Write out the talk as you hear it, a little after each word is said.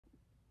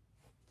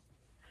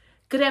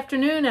Good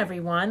afternoon,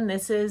 everyone.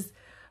 This is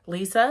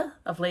Lisa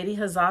of Lady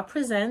Huzzah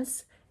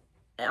Presents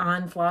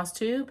on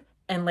FlossTube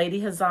and Lady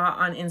Huzzah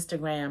on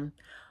Instagram.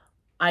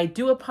 I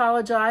do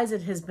apologize.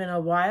 It has been a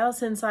while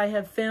since I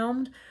have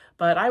filmed,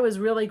 but I was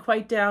really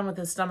quite down with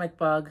a stomach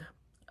bug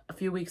a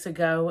few weeks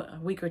ago, a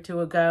week or two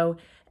ago,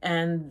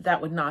 and that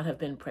would not have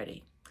been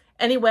pretty.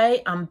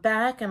 Anyway, I'm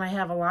back and I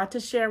have a lot to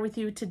share with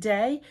you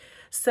today.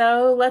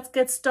 So let's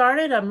get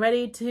started. I'm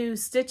ready to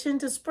stitch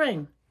into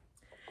spring.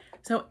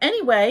 So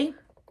anyway,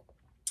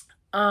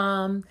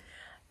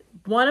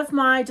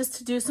 just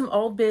to do some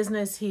old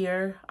business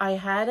here, I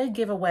had a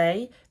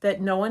giveaway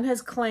that no one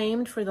has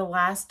claimed for the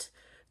last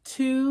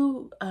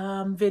two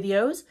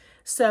videos.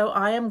 So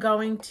I am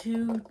going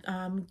to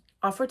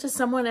offer to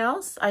someone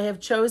else. I have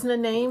chosen a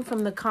name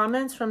from the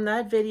comments from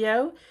that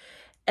video,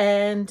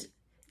 and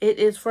it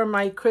is for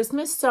my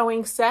Christmas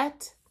sewing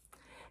set.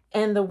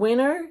 And the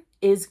winner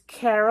is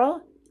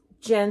Carol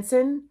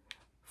Jensen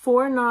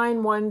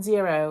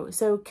 4910.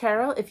 So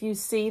Carol, if you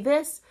see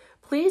this,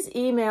 please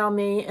email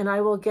me and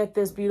I will get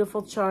this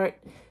beautiful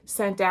chart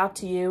sent out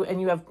to you,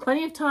 and you have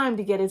plenty of time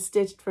to get it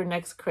stitched for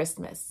next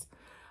Christmas.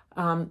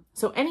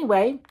 So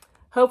anyway,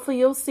 hopefully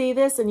you'll see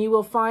this and you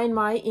will find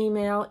my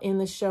email in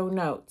the show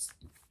notes.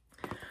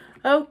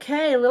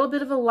 Okay, a little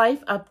bit of a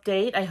life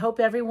update. I hope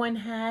everyone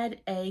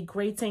had a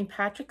great St.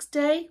 Patrick's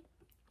Day.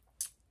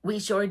 We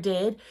sure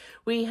did.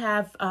 We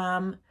have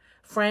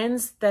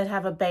friends that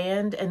have a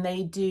band and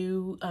they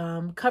do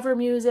cover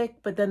music,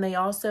 but then they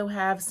also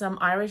have some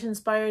Irish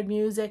inspired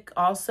music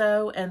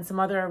also and some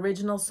other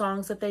original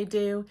songs that they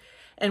do.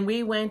 And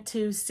we went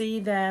to see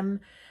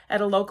them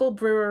at a local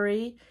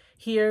brewery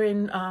here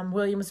in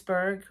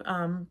Williamsburg,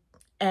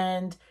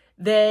 and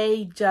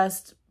they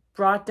just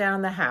brought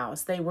down the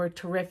house. They were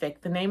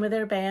terrific. The name of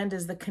their band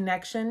is The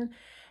Connection,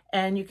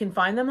 and you can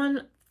find them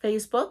on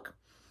Facebook.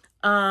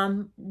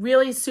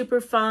 Really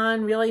super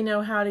fun, really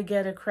know how to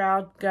get a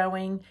crowd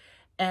going,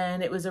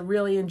 and it was a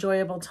really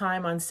enjoyable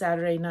time on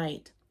Saturday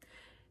night.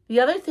 The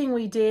other thing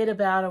we did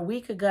about a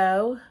week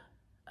ago,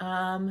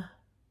 a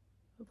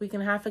week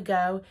and a half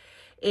ago,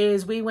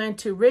 is we went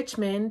to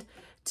Richmond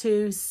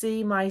to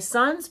see my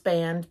son's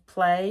band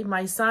play.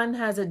 My son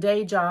has a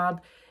day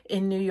job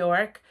in New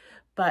York,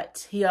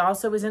 but he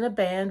also is in a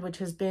band, which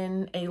has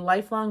been a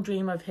lifelong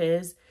dream of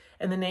his,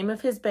 and the name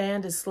of his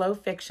band is Slow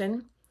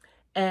Fiction.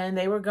 And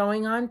they were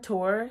going on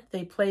tour.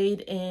 They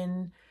played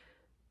in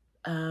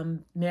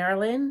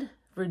Maryland,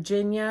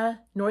 Virginia,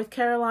 North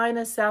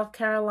Carolina, South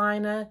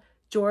Carolina,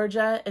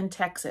 Georgia, and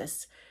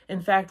Texas. In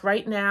fact,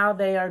 right now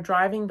they are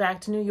driving back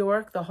to New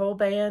York. The whole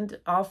band,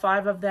 all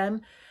five of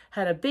them,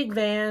 had a big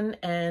van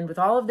and with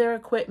all of their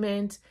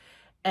equipment,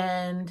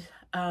 and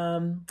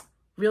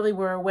really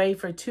were away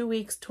for 2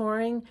 weeks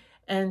touring.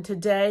 And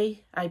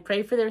today, I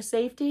pray for their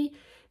safety.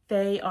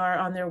 They are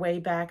on their way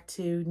back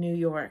to New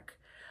York.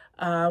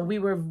 We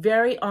were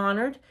very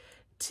honored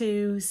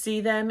to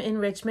see them in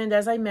Richmond,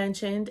 as I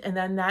mentioned, and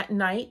then that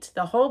night,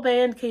 the whole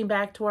band came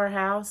back to our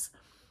house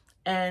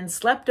and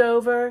slept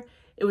over.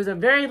 It was a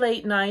very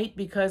late night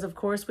because, of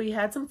course, we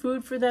had some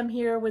food for them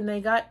here when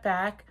they got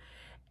back,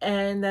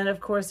 and then, of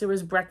course, there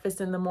was breakfast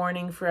in the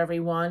morning for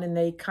everyone, and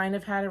they kind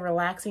of had a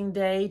relaxing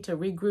day to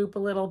regroup a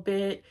little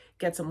bit,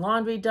 get some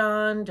laundry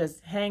done,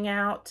 just hang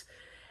out.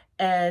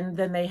 And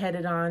then they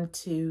headed on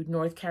to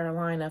North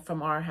Carolina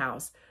from our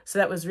house. So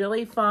that was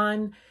really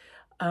fun.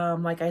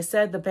 Like I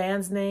said, the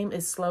band's name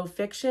is Slow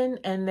Fiction,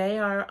 and they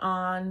are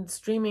on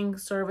streaming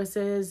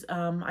services.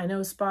 I know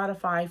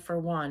Spotify for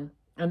one,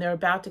 and they're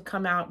about to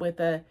come out with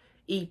a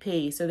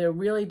EP. So they're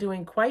really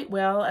doing quite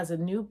well as a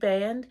new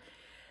band.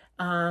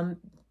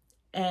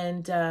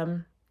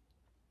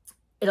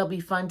 It'll be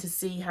fun to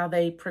see how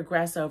they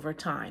progress over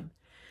time.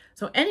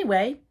 So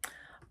anyway,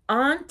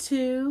 on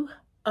to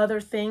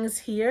other things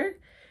here.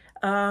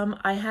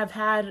 I have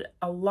had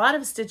a lot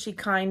of stitchy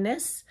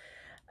kindness.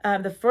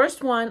 The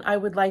first one I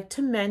would like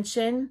to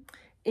mention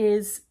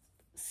is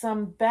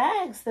some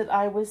bags that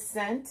I was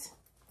sent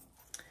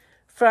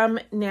from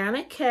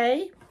Nana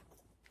K.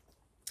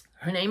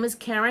 Her name is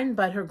Karen,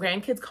 but her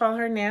grandkids call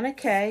her Nana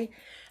K.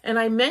 And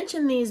I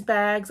mentioned these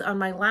bags on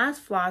my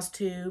last floss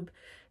tube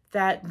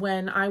that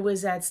when I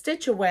was at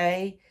Stitch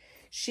Away,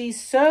 she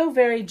so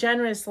very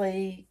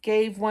generously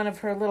gave one of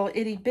her little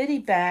itty bitty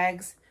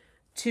bags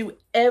to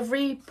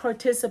every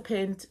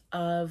participant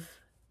of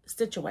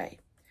Stitch Away.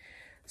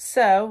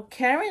 So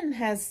Karen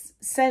has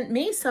sent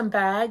me some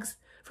bags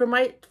for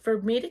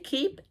me to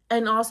keep,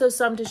 and also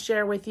some to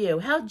share with you.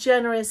 How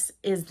generous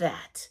is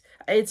that?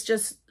 It's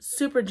just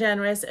super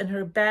generous, and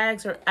her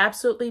bags are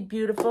absolutely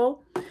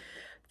beautiful.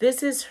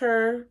 This is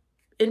her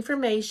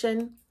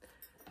information.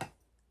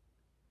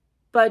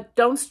 But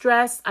don't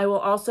stress, I will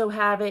also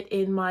have it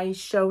in my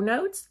show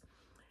notes.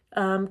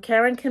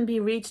 Karen can be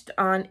reached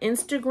on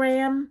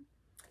Instagram.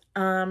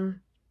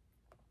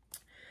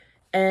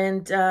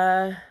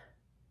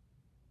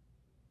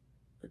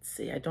 Let's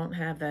see, I don't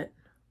have that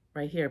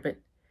right here, but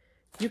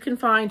you can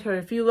find her.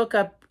 If you look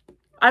up,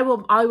 I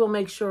will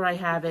make sure I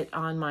have it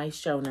on my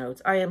show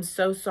notes. I am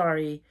so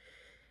sorry,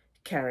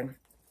 Karen.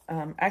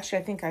 Actually,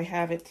 I think I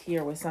have it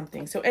here with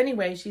something. So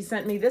anyway, she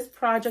sent me this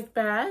project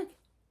bag.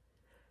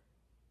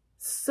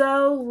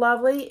 So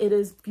lovely. It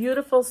is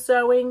beautiful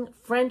sewing,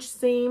 French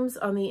seams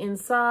on the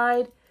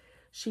inside.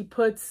 She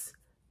puts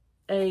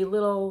a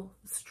little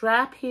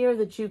strap here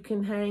that you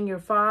can hang your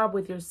fob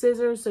with your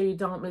scissors so you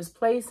don't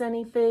misplace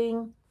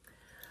anything.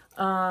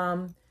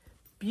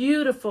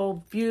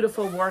 Beautiful,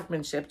 beautiful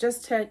workmanship.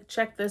 Just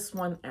check this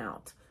one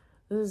out.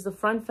 This is the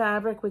front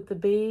fabric with the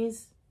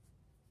bees.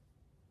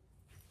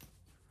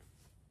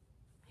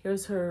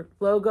 Here's her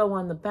logo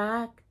on the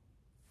back.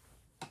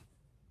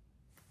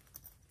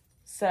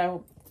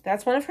 So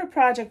that's one of her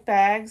project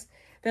bags.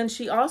 Then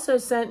she also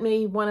sent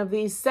me one of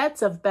these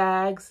sets of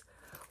bags.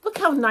 Look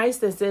how nice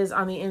this is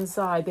on the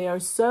inside. They are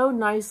so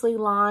nicely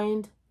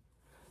lined.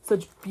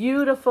 Such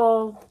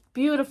beautiful,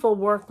 beautiful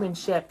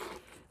workmanship.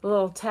 A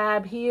little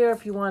tab here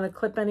if you want to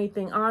clip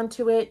anything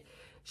onto it.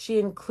 She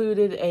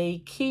included a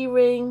key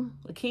ring,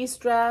 a key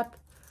strap,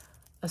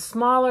 a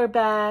smaller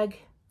bag.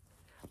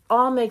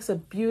 All makes a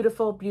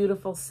beautiful,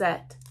 beautiful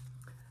set.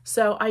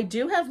 So I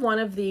do have one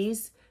of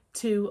these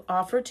to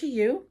offer to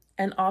you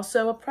and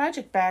also a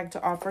project bag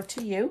to offer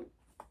to you.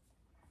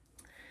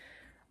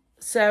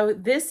 So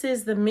this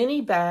is the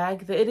mini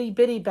bag, the itty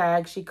bitty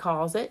bag she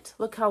calls it.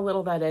 Look how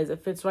little that is.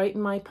 It fits right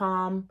in my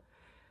palm,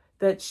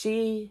 that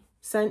she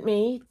sent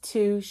me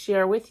to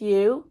share with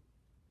you.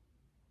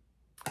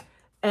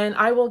 And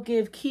I will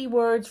give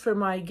keywords for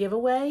my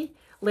giveaway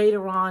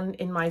later on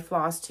in my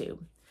floss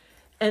tube.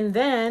 And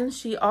then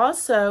she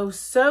also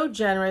so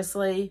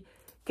generously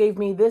gave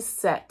me this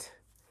set.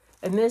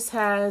 And this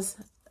has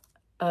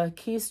a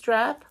key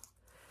strap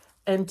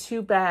and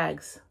 2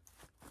 bags.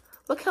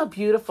 Look how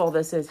beautiful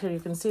this is. Here, you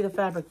can see the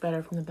fabric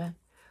better from the back.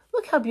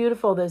 Look how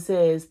beautiful this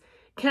is.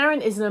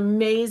 Karen is an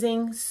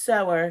amazing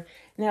sewer.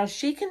 Now,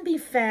 she can be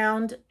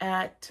found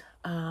at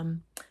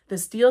the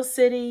Steel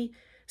City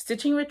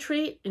Stitching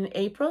Retreat in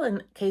April,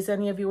 in case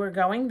any of you are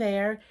going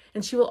there.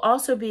 And she will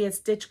also be at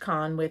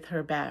StitchCon with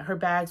her bag. Her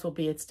bags will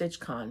be at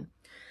StitchCon.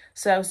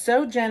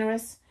 So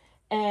generous.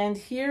 And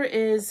here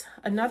is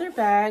another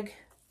bag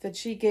that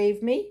she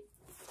gave me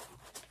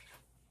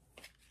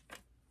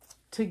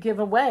to give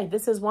away.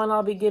 This is one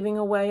I'll be giving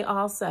away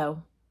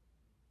also.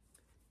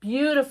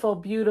 Beautiful,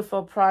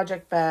 beautiful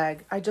project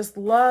bag. I just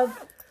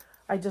love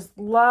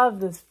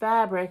this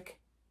fabric.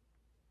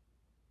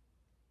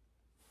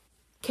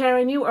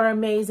 Karen, you are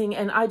amazing,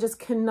 and I just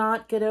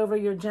cannot get over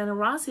your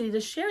generosity to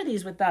share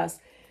these with us.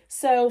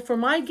 So for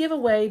my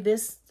giveaway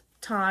this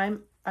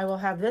time, I will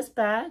have this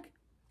bag,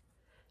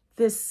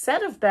 this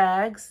set of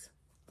bags,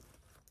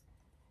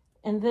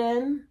 and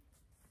then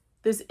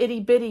this itty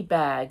bitty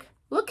bag.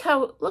 Look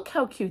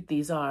how cute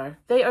these are.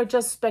 They are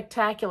just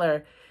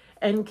spectacular.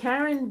 And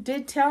Karen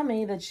did tell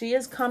me that she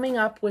is coming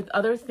up with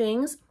other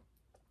things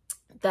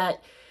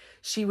that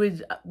she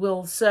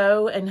will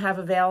sew and have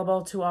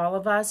available to all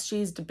of us.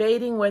 She's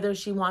debating whether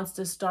she wants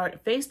to start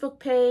a Facebook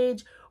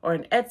page or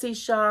an Etsy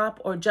shop,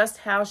 or just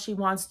how she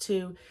wants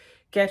to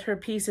get her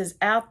pieces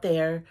out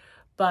there.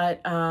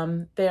 But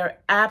they're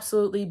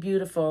absolutely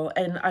beautiful.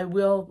 And I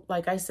will,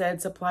 like I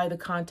said, supply the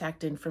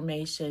contact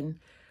information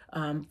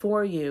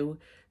for you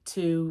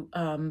to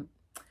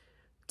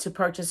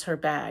purchase her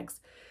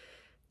bags.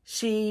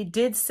 She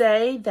did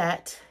say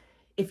that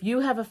if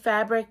you have a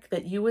fabric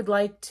that you would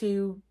like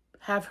to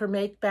have her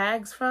make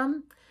bags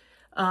from,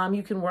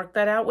 you can work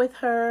that out with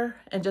her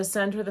and just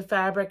send her the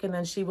fabric, and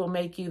then she will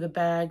make you the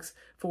bags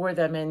for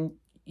them, and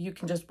you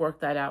can just work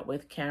that out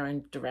with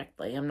Karen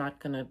directly. I'm not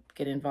going to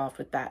get involved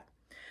with that.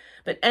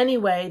 But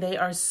anyway, they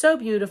are so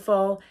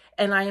beautiful,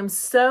 and I am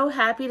so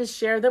happy to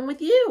share them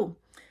with you.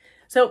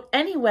 So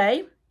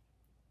anyway,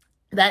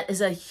 that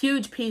is a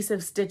huge piece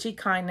of stitchy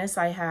kindness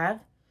I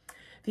have.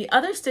 The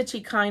other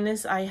stitchy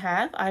kindness I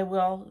have, I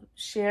will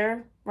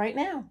share right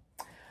now.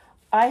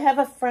 I have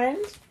a friend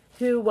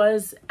who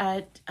was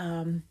at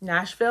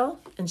Nashville,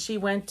 and she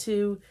went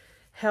to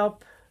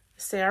help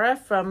Sarah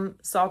from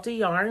Salty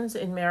Yarns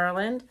in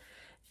Maryland.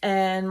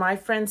 And my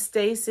friend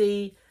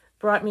Stacy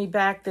brought me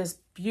back this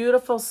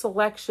beautiful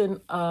selection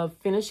of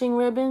finishing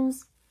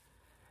ribbons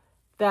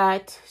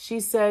that she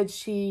said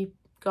she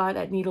got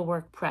at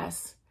Needlework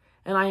Press.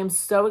 And I am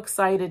so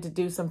excited to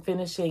do some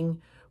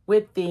finishing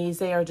with these.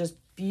 They are just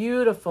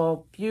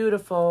beautiful,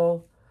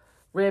 beautiful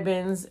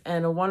ribbons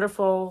and a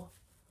wonderful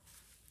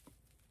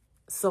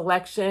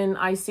selection.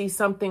 I see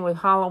something with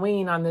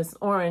Halloween on this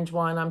orange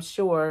one, I'm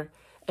sure.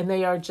 And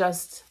they are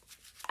just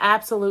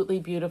absolutely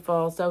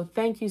beautiful. So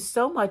thank you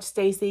so much,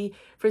 Stacy,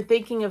 for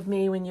thinking of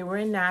me when you were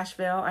in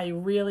Nashville. I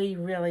really,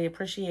 really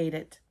appreciate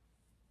it.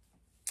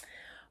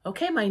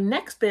 Okay, my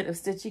next bit of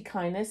stitchy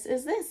kindness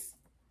is this.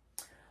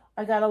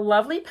 I got a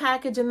lovely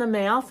package in the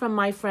mail from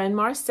my friend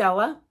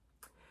Marcella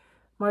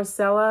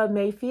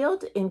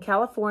Mayfield in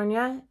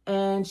California,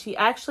 and she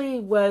actually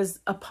was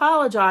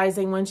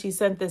apologizing when she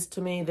sent this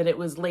to me that it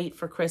was late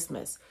for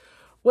Christmas.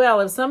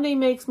 Well, if somebody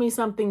makes me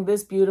something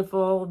this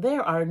beautiful,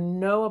 there are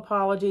no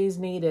apologies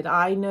needed.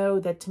 I know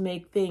that to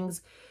make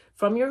things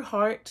from your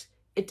heart,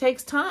 it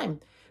takes time.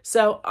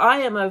 So I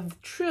am a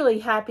truly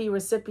happy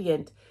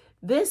recipient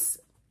This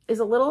is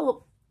a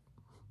little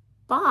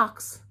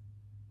box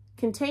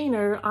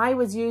container. I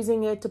was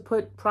using it to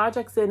put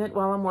projects in it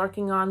while I'm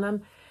working on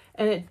them,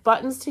 and it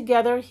buttons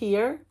together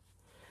here,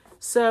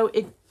 so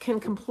it can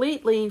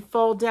completely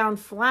fold down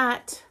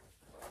flat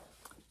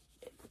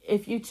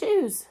if you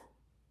choose.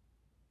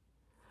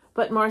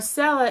 But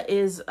Marcella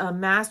is a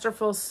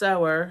masterful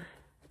sewer,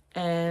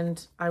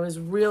 and I was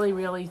really,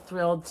 really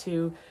thrilled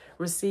to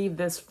receive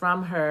this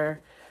from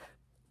her.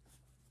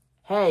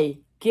 Hey,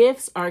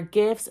 gifts are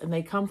gifts, and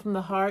they come from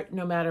the heart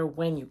no matter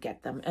when you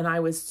get them. And I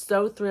was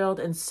so thrilled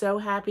and so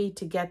happy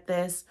to get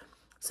this.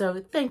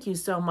 So thank you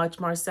so much,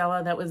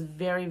 Marcella. That was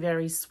very,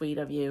 very sweet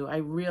of you. I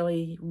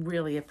really,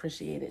 really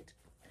appreciate it.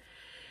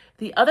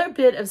 The other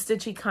bit of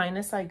stitchy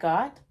kindness I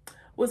got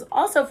was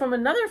also from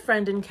another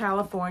friend in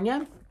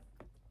California,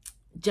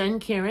 Jen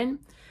Kieran.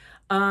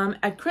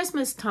 At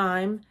Christmas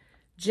time,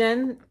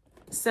 Jen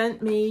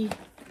sent me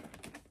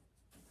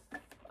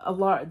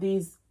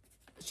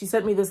she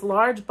sent me this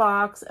large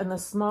box and the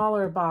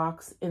smaller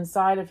box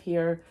inside of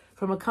here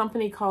from a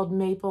company called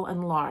Maple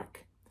and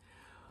Lark.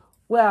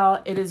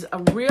 Well, it is a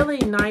really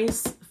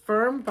nice,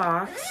 firm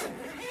box,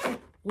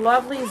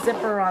 lovely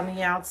zipper on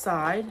the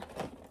outside,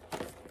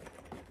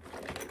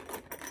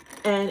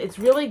 and it's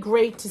really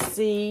great to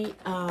see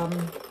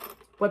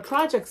what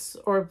projects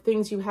or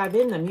things you have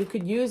in them. You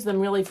could use them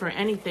really for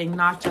anything,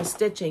 not just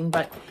stitching,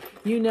 but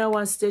you know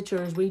us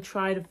stitchers, we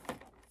try to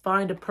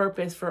find a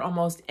purpose for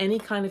almost any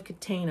kind of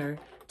container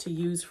to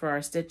use for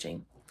our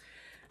stitching.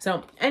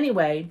 So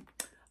anyway,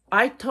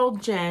 I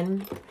told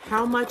Jen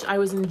how much I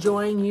was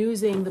enjoying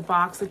using the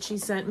box that she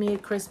sent me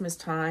at Christmas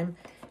time,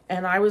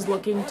 and I was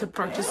looking to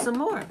purchase some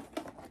more.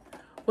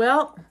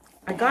 Well,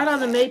 I got on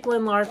the Maple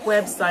and Lark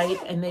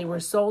website, and they were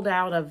sold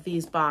out of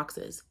these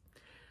boxes.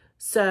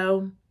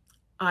 So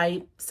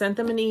I sent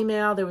them an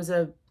email. There was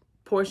a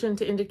portion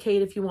to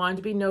indicate if you wanted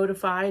to be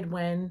notified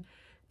when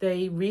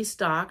they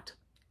restocked.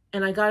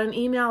 And I got an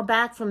email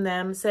back from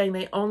them saying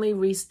they only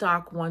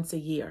restock once a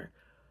year.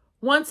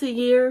 Once a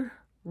year?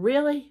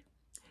 Really?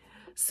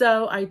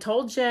 So I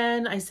told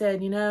Jen, I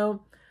said, you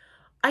know,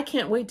 I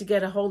can't wait to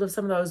get a hold of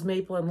some of those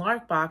Maple and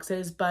Lark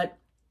boxes, but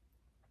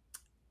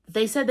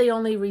they said they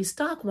only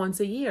restock once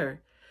a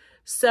year.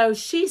 So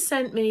she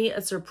sent me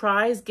a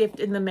surprise gift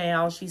in the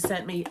mail. She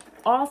sent me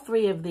all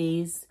 3 of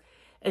these,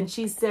 and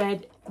she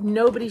said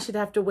nobody should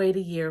have to wait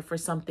a year for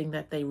something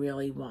that they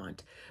really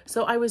want.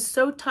 So I was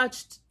so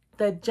touched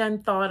that Jen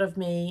thought of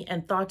me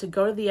and thought to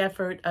go to the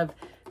effort of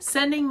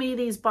sending me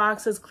these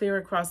boxes clear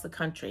across the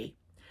country.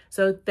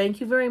 So thank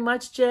you very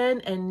much,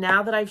 Jen. And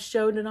now that I've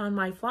showed it on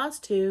my floss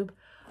tube,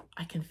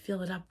 I can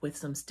fill it up with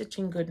some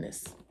stitching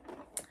goodness.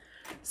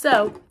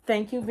 So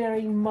thank you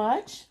very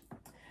much.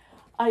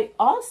 I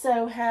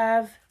also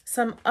have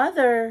some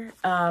other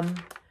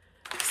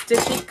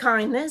stitchy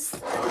kindness.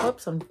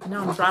 Whoops,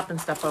 now I'm dropping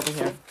stuff over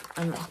here.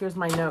 Here's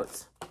my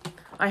notes.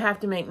 I have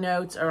to make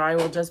notes or I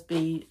will just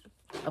be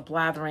a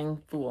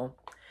blathering fool.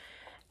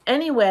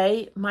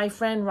 Anyway, my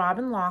friend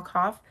Robin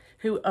Laukhuf,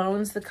 who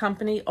owns the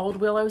company Old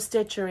Willow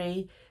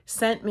Stitchery,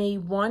 sent me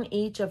 1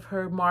 each of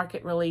her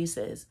market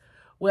releases.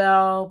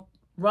 Well,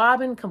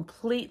 Robin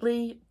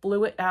completely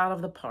blew it out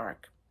of the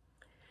park.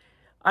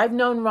 I've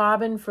known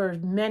Robin for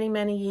many,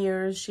 many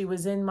years. She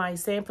was in my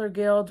sampler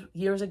guild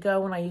years ago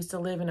when I used to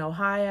live in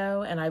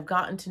Ohio, and I've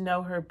gotten to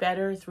know her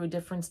better through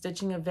different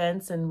stitching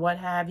events and what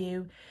have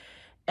you.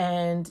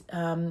 And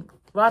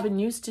Robin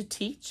used to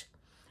teach.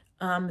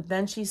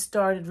 Then she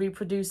started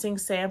reproducing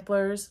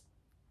samplers,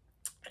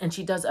 and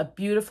she does a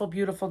beautiful,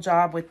 beautiful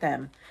job with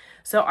them.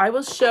 So I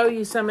will show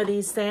you some of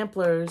these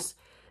samplers,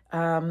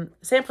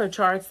 sampler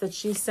charts that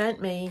she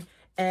sent me,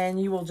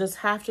 and you will just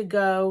have to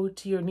go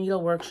to your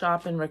Needleworks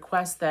shop and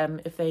request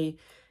them if they,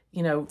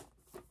 you know,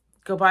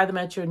 go buy them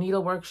at your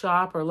Needleworks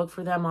shop or look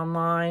for them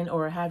online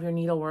or have your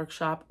Needleworks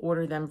shop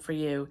order them for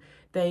you.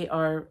 They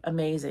are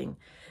amazing.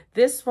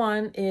 This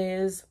one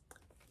is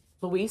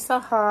Louisa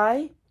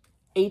High,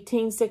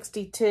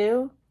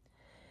 1862,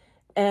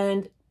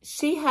 and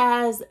she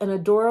has an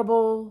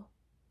adorable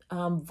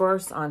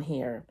verse on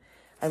here.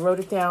 I wrote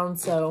it down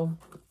so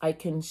I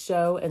can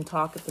show and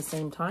talk at the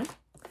same time.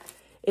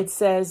 It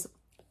says,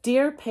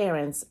 "Dear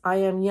parents, I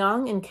am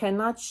young and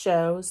cannot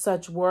show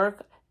such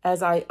work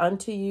as I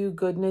unto you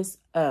goodness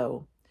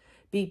owe.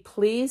 Be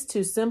pleased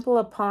to simple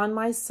upon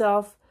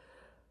myself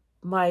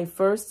my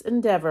first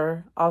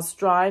endeavor. I'll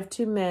strive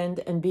to mend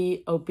and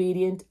be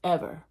obedient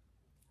ever."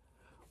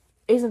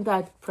 Isn't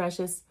that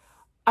precious?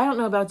 I don't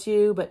know about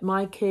you, but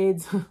my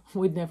kids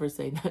would never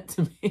say that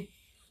to me.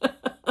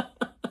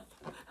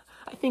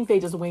 I think they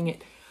just wing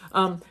it.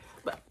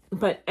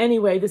 But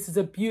anyway, this is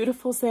a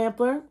beautiful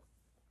sampler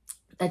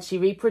that she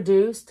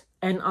reproduced.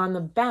 And on the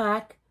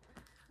back,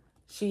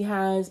 she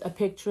has a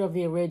picture of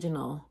the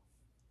original.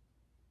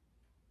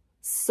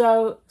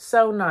 So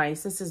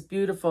nice. This is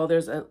beautiful.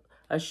 There's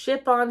a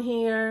ship on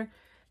here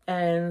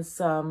and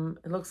some,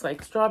 it looks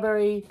like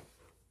strawberry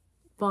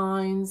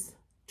vines,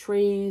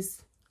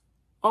 trees,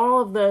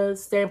 all of the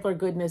sampler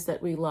goodness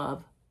that we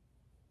love.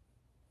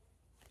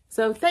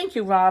 So thank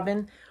you,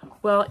 Robin.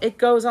 Well, it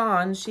goes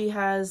on. She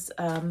has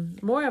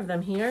more of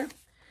them here.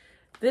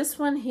 This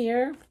one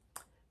here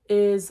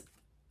is,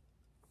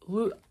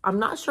 I'm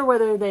not sure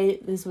whether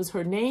this was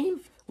her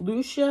name,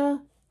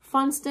 Lucia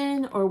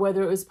Funston, or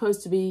whether it was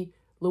supposed to be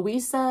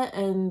Louisa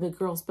and the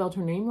girl spelled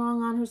her name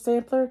wrong on her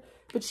sampler.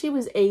 But she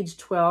was age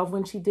 12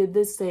 when she did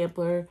this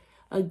sampler.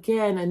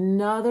 Again,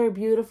 another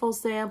beautiful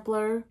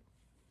sampler.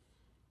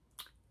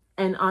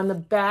 And on the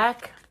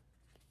back,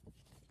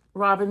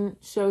 Robin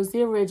shows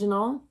the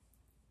original.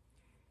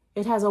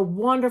 It has a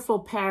wonderful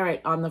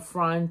parrot on the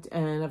front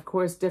and, of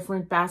course,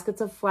 different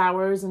baskets of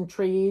flowers and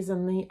trees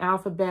and the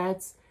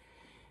alphabets.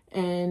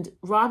 And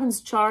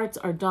Robin's charts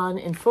are done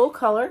in full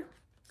color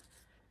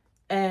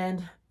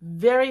and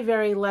very,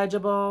 very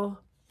legible.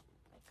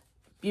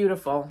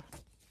 Beautiful,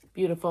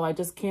 beautiful. I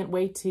just can't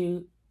wait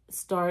to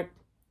start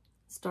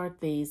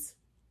these.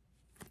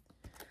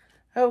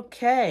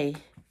 Okay,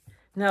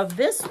 now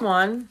this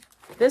one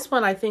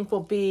I think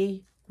will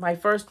be my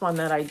first one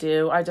that I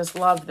do. I just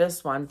love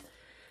this one.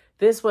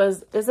 This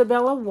was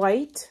Isabella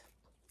White,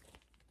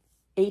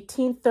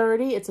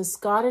 1830. It's a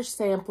Scottish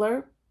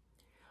sampler.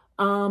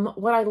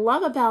 What I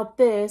love about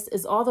this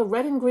is all the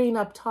red and green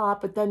up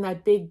top, but then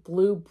that big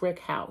blue brick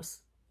house.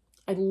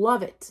 I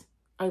love it.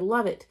 I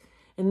love it.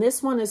 And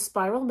this one is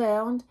spiral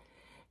bound.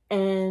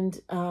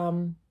 And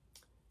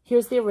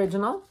here's the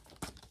original.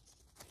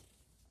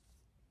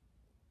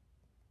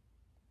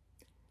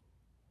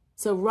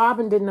 So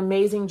Robin did an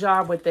amazing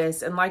job with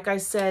this. And like I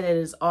said, it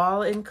is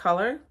all in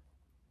color.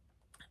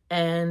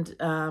 And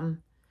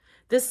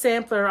this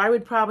sampler, I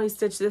would probably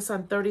stitch this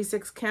on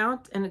 36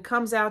 count. And it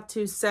comes out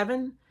to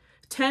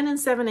 10 and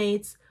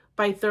 7/8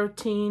 by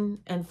 13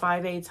 and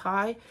 5/8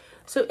 high.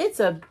 So it's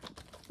a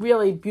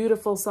really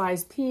beautiful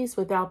size piece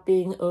without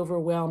being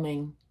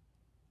overwhelming.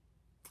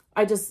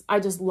 I just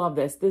love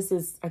this. This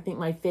is, I think,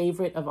 my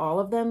favorite of all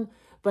of them,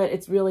 but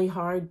it's really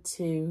hard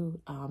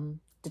to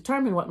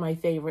determine what my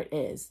favorite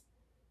is.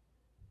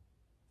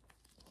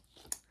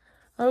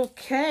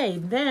 Okay,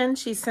 then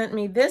she sent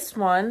me this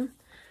one,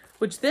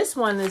 which this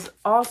one is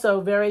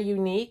also very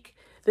unique.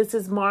 This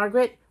is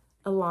Margaret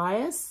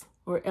Elias,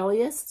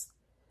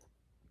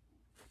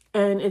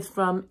 and it's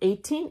from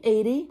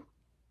 1880.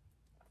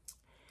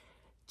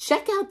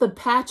 Check out the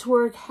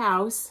patchwork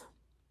house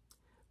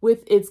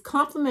with its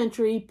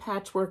complementary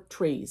patchwork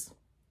trees.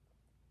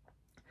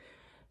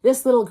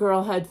 This little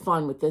girl had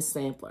fun with this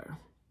sampler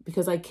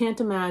because I can't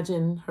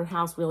imagine her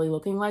house really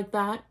looking like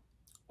that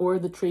or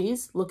the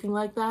trees looking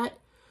like that.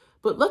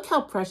 But look how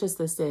precious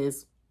this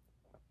is.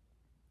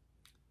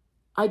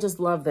 I just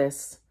love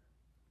this.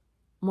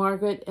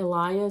 Margaret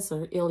Elias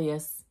or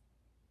Ilias.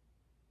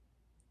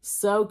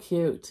 So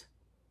cute.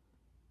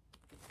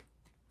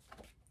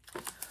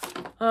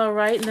 All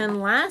right, and then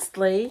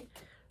lastly,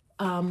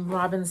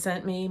 Robin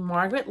sent me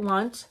Margaret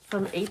Lunt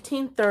from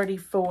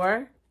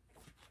 1834.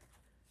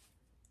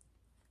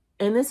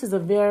 And this is a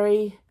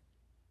very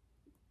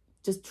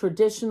just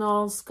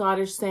traditional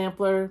Scottish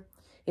sampler.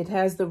 It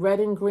has the red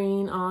and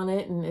green on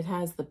it, and it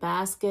has the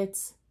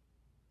baskets.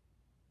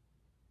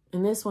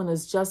 And this one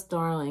is just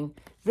darling.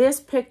 This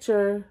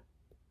picture,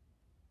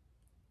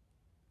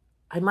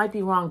 I might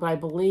be wrong, but I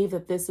believe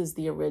that this is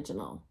the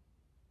original.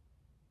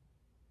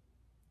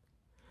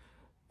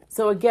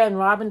 So again,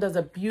 Robin does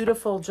a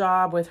beautiful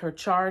job with her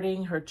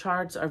charting. Her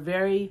charts are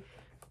very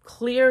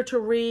clear to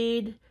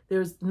read.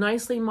 There's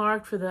nicely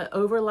marked for the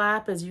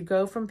overlap as you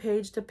go from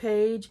page to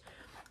page.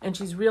 And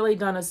she's really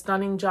done a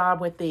stunning job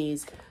with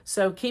these.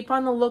 So keep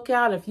on the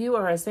lookout. If you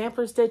are a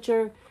sampler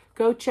stitcher,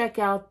 go check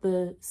out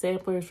the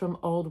samplers from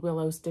Old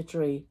Willow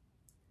Stitchery.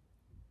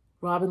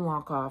 Robin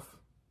Laukhuf.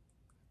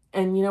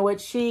 And you know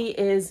what? She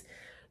is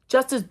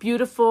just as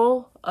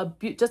beautiful,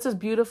 just as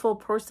beautiful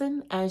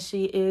person as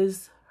she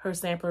is her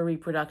sampler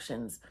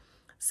reproductions.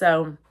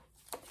 So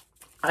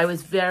I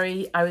was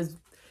very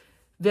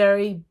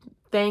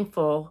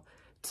thankful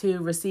to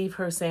receive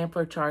her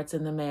sampler charts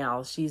in the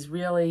mail. She's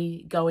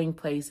really going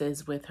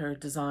places with her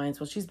designs.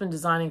 Well, she's been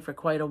designing for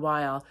quite a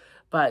while,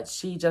 but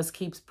she just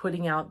keeps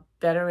putting out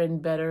better and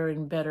better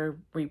and better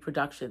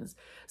reproductions.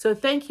 So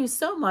thank you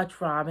so much,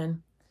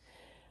 Robin.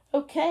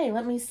 Okay,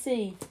 let me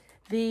see.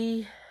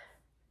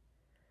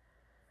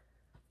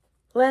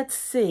 Let's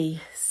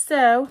see.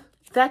 So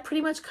that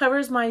pretty much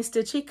covers my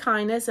Stitchy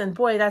Kindness, and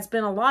boy, that's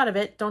been a lot of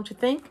it, don't you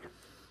think?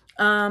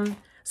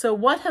 So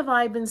what have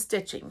I been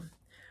stitching?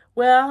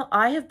 Well,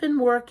 I have been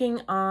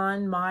working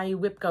on my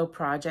WIPGO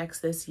projects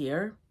this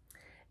year,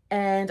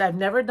 and I've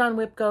never done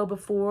WIPGO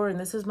before, and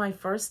this is my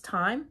first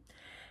time,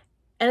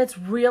 and it's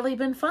really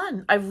been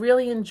fun. I've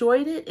really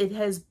enjoyed it. It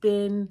has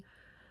been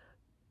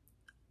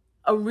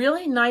a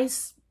really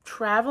nice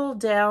travel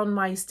down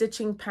my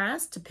stitching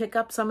past to pick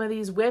up some of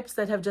these WIPs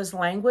that have just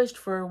languished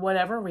for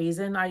whatever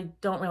reason. I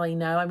don't really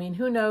know. I mean,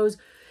 who knows?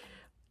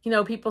 You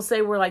know, people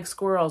say we're like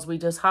squirrels. We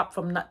just hop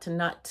from nut to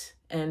nut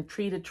and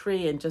tree to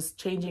tree and just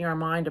changing our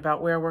mind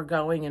about where we're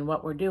going and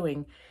what we're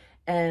doing.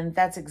 And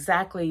that's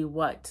exactly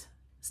what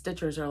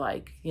stitchers are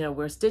like. You know,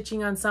 we're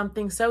stitching on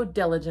something so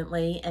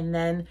diligently, and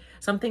then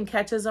something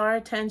catches our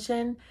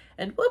attention,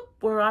 and whoop,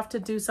 we're off to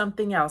do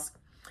something else.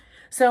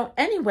 So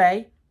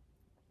anyway,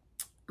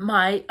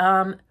 my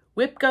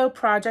Whip Go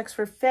projects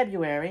for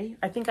February.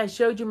 I think I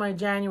showed you my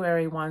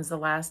January ones the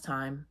last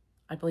time.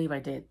 I believe I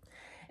did.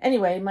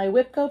 Anyway, my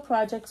Whip Go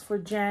projects for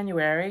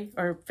January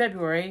or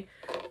February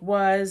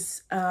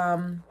was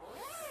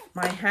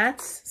my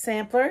hats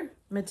sampler,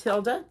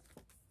 Matilda.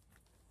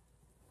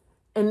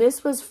 And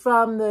this was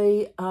from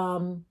the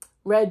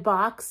red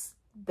box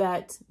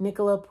that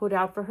Nicola put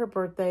out for her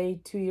birthday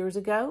 2 years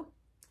ago.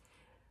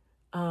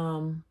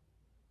 The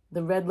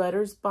red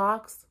letters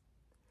box.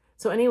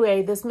 So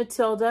anyway, this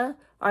Matilda,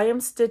 I am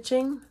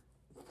stitching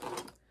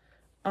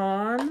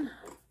on,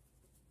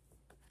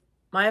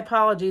 my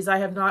apologies, I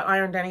have not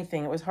ironed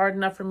anything. It was hard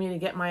enough for me to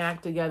get my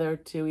act together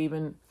to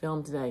even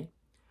film today.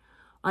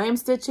 I am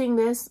stitching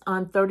this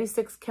on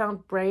 36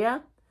 count Brea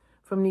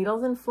from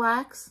Needles and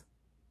Flax.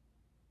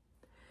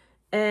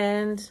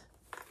 And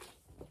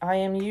I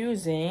am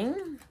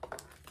using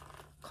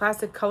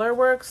Classic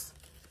Colorworks,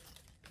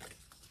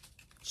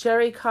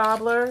 Cherry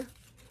Cobbler,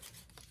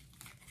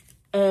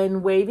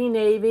 and Wavy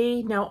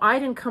Navy. Now, I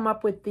didn't come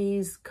up with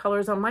these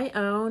colors on my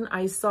own.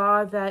 I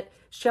saw that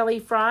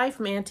Shelley Fry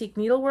from Antique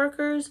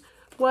Needleworkers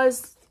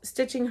was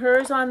stitching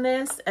hers on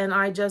this, and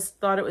I just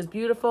thought it was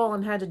beautiful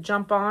and had to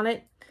jump on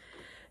it.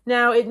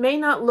 Now, it may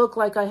not look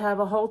like I have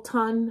a whole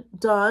ton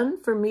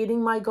done for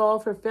meeting my goal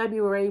for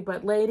February,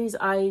 but ladies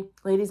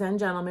and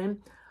gentlemen,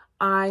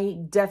 I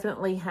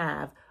definitely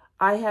have.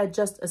 I had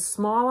just a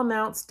small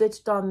amount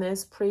stitched on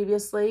this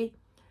previously,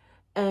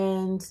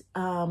 and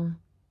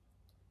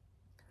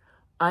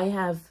I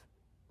have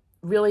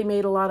really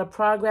made a lot of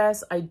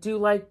progress. I do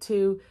like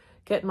to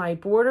get my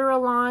border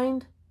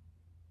aligned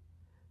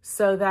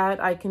so that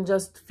I can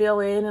just fill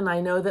in and I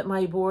know that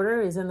my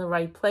border is in the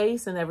right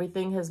place and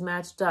everything has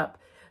matched up.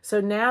 So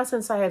now,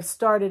 since I have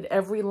started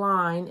every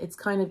line, it's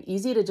kind of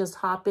easy to just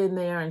hop in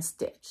there and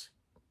stitch.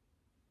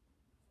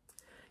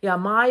 Yeah,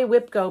 my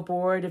Whip Go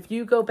board, if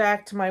you go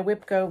back to my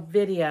Whip Go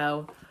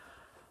video,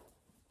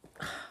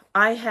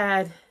 I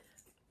had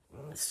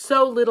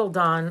so little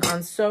done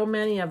on so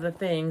many of the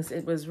things.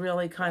 It was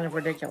really kind of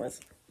ridiculous.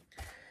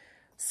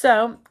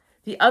 So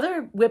the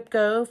other Whip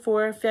Go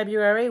for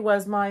February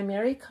was my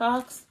Mary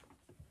Cox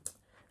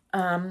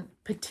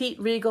Petite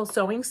Regal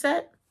sewing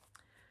set.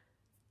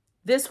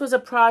 This was a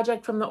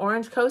project from the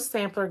Orange Coast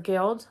Sampler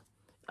Guild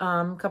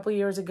a couple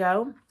years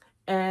ago,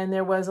 and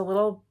there was a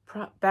little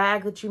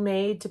bag that you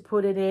made to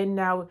put it in.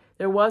 Now,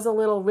 there was a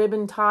little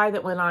ribbon tie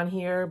that went on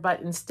here,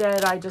 but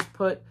instead I just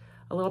put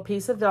a little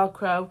piece of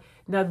Velcro.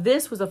 Now,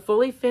 this was a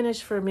fully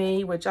finished for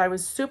me, which I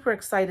was super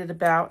excited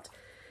about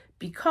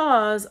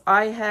because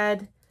I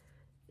had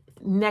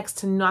next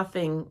to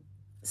nothing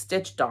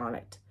stitched on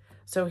it.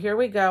 So here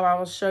we go. I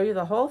will show you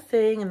the whole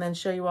thing and then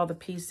show you all the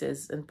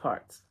pieces and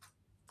parts.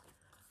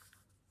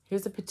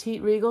 Here's a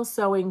Petite Regal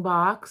sewing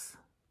box.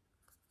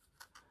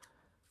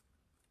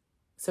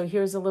 So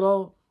here's a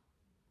little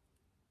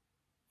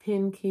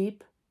pin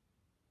keep.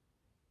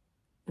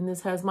 And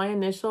this has my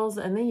initials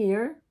and the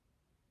year.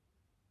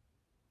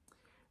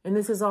 And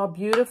this is all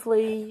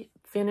beautifully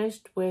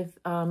finished with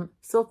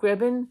silk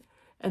ribbon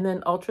and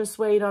then ultra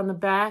suede on the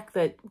back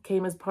that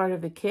came as part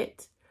of the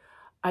kit.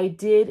 I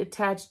did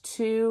attach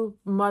 2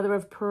 mother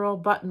of pearl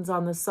buttons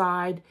on the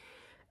side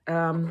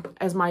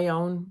as my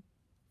own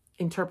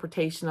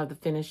interpretation of the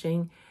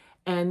finishing.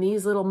 And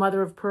these little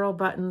mother of pearl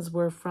buttons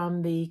were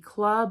from the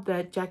club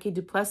that Jackie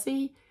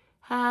Duplessis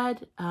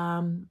had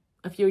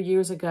a few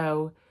years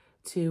ago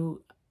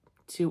to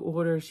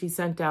order. She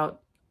sent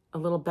out a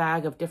little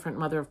bag of different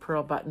mother of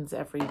pearl buttons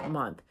every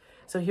month.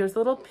 So here's a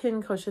little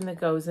pin cushion that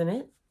goes in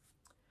it.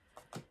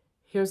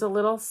 Here's a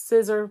little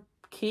scissor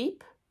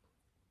keep.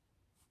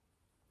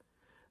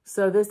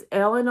 So this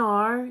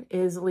L&R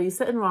is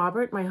Lisa and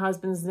Robert, my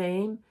husband's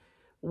name,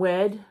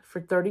 wed for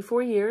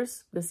 34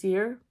 years this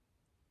year.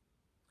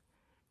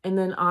 And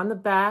then on the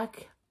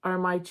back are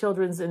my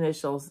children's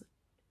initials,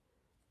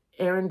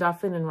 Aaron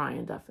Duffin and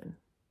Ryan Duffin.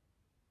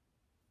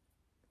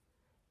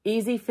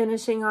 Easy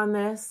finishing on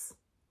this.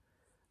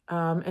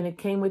 And it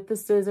came with the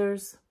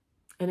scissors.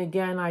 And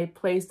again, I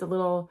placed a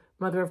little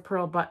mother of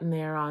pearl button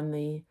there on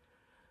the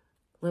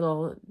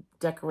little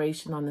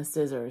decoration on the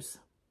scissors.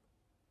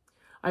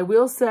 I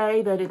will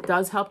say that it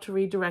does help to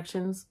read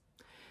directions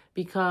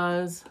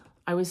because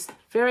I was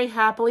very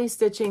happily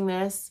stitching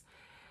this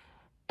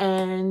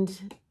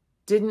and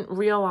didn't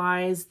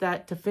realize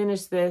that to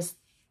finish this,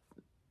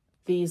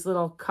 these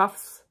little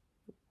cuffs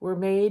were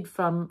made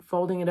from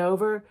folding it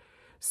over.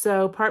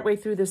 So partway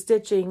through the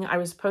stitching, I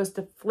was supposed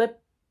to flip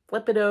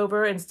it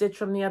over and stitch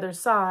from the other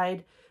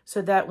side so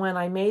that when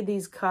I made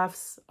these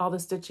cuffs, all the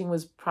stitching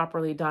was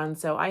properly done.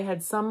 So I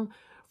had some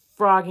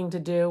frogging to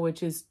do,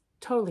 which is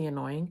totally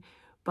annoying.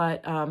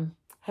 But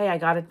hey, I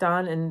got it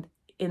done and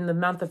in the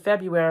month of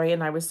February,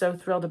 and I was so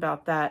thrilled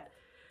about that.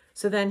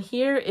 So then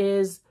here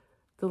is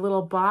the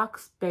little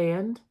box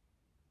band.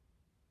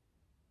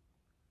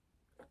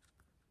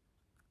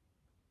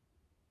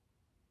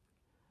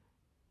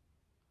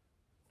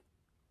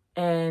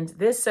 And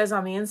this says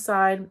on the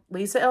inside,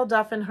 Lisa L.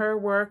 Duffin, her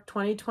work,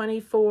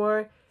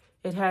 2024.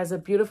 It has a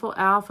beautiful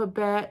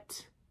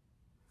alphabet.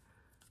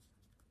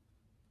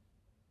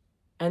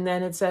 And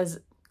then it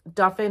says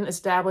Duffin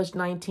established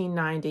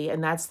 1990.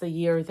 And that's the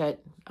year that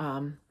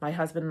my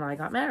husband and I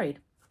got married.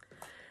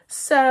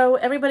 So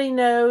everybody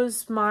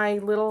knows my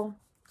little,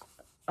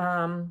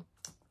 how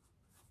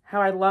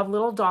I love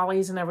little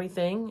dollies and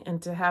everything,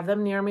 and to have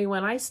them near me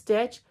when I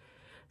stitch.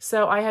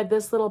 So I had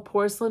this little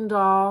porcelain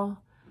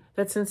doll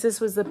that, since this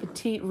was the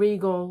Petite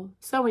Regal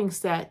sewing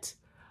set,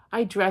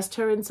 I dressed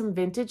her in some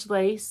vintage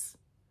lace,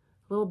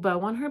 a little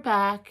bow on her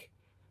back,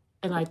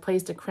 and I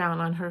placed a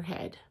crown on her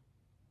head.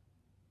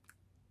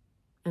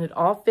 And it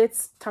all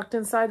fits tucked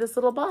inside this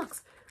little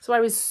box. So I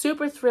was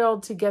super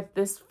thrilled to get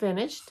this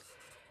finished.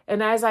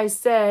 And as I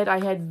said,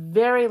 I had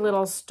very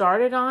little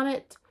started on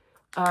it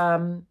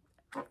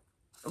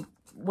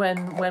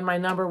when my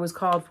number was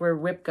called for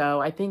whip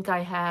go. I think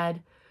I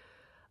had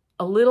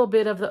a little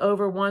bit of the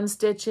over one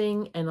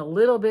stitching and a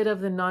little bit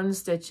of the none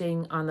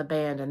stitching on the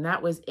band, and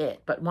that was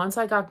it. But once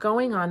I got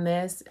going on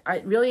this,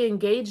 it really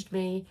engaged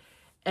me,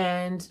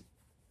 and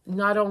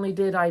not only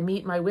did I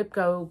meet my whip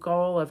go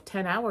goal of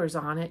 10 hours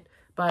on it,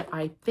 but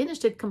I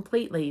finished it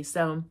completely.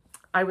 So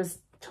I was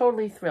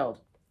totally thrilled.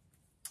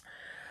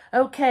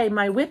 Okay,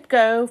 my whip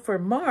go for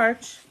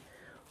March.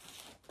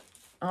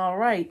 All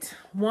right,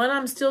 one,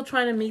 I'm still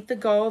trying to meet the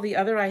goal. The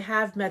other, I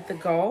have met the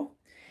goal.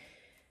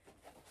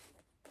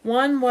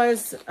 One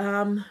was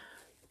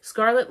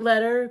Scarlet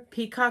Letter,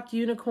 Peacock,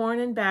 Unicorn,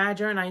 and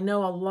Badger, and I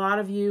know a lot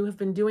of you have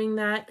been doing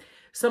that.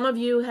 Some of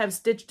you have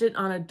stitched it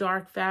on a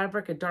dark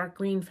fabric, a dark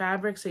green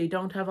fabric, so you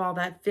don't have all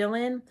that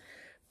fill-in,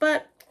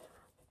 but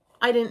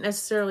I didn't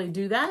necessarily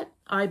do that.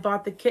 I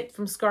bought the kit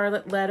from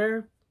Scarlet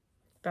Letter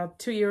about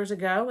 2 years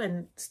ago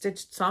and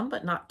stitched some,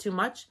 but not too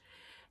much.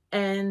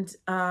 And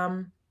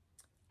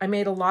I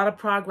made a lot of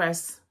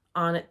progress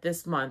on it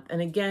this month.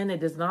 And again,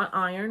 it is not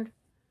ironed.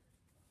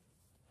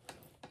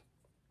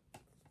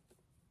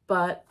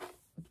 But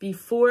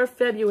before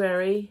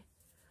February,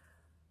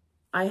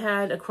 I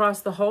had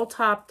across the whole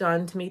top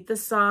done to meet the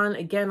sun.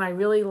 Again, I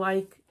really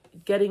like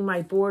getting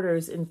my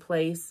borders in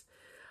place.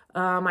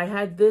 I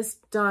had this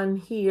done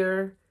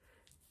here.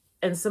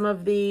 And some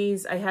of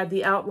these, I had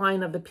the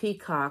outline of the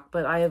peacock,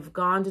 but I have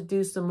gone to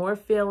do some more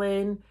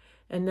fill-in,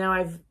 and now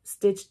I've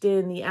stitched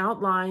in the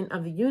outline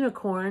of the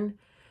unicorn,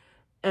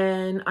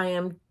 and I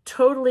am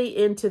totally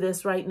into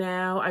this right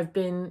now.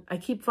 I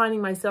keep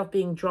finding myself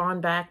being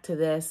drawn back to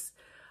this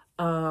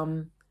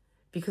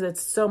because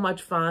it's so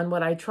much fun.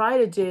 What I try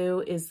to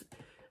do is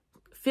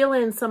fill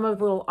in some of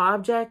the little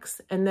objects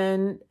and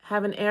then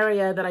have an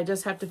area that I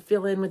just have to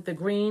fill in with the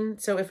green.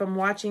 So if I'm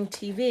watching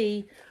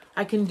TV,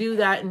 I can do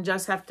that and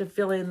just have to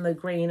fill in the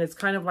green. It's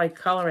kind of like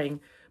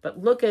coloring. But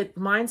look at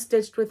mine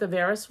stitched with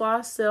the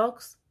Floss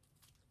silks.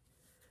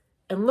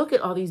 And look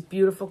at all these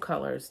beautiful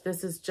colors.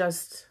 This is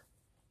just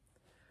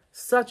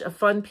such a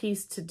fun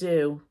piece to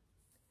do.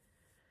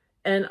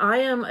 And I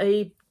am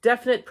a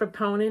definite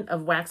proponent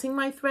of waxing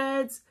my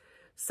threads.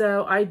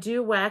 So I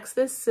do wax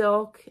this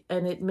silk,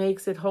 and it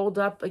makes it hold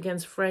up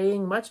against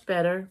fraying much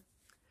better.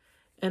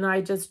 And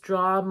I just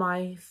draw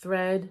my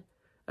thread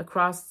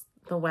across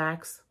the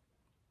wax,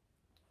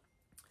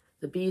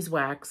 the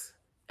beeswax,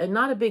 and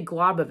not a big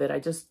glob of it. I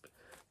just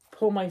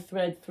pull my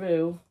thread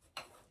through.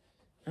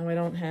 Oh, I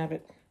don't have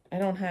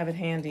it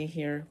handy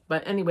here.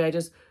 But anyway, I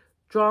just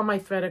draw my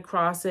thread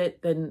across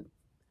it, then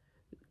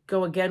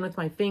go again with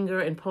my finger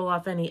and pull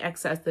off any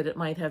excess that it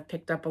might have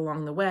picked up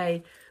along the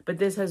way. But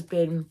this has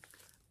been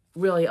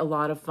really a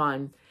lot of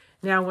fun.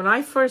 Now, when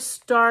I first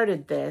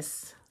started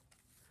this,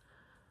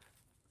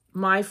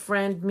 my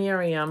friend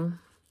Miriam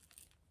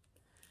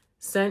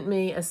sent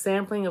me a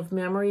sampling of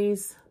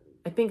Memories.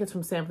 I think it's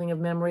from Sampling of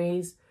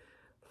Memories,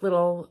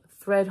 little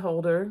thread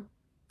holder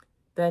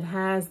that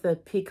has the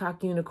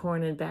Peacock,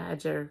 Unicorn, and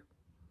Badger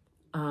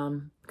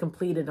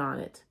completed on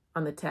it,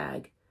 on the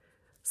tag.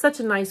 Such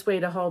a nice way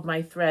to hold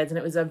my threads, and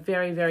it was a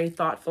very, very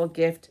thoughtful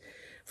gift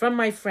from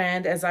my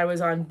friend as I was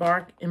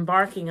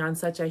embarking on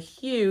such a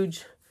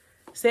huge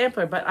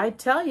sampler. But I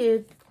tell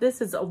you,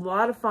 this is a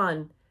lot of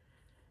fun.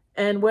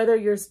 And whether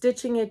you're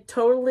stitching it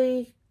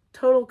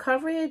total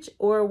coverage,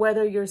 or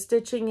whether you're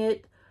stitching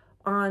it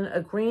on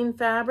a green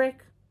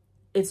fabric,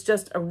 it's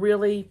just a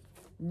really,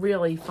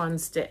 really fun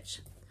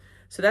stitch.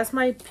 So that's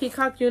my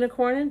Peacock,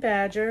 Unicorn, and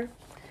Badger.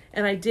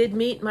 And I did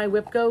meet my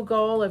whip go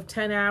goal of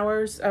 10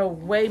 hours,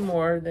 way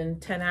more than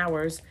 10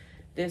 hours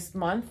this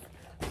month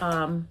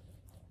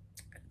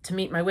to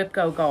meet my whip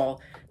go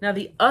goal. Now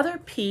the other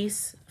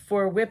piece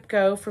for whip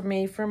go for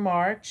me for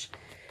March,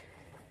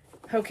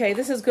 okay,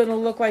 this is gonna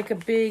look like a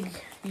big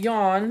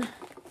yawn,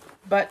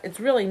 but it's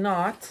really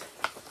not,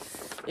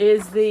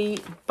 is the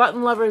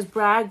Button Lovers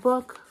Brag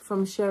Book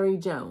from Sherri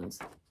Jones.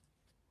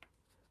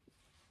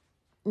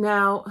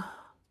 Now,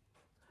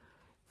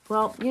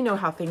 well, you know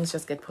how things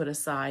just get put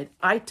aside.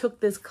 I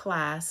took this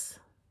class,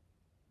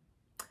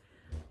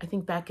 I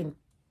think back in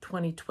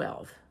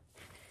 2012,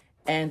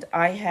 and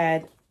I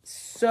had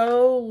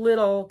so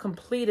little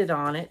completed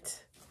on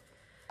it.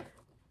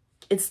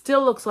 it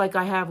still looks like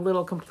I have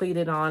little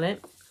completed on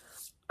it.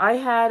 I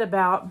had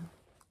about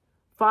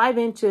 5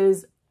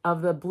 inches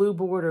of the blue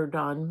border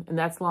done, and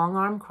that's long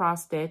arm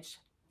cross stitch.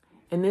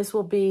 And this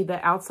will be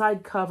the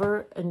outside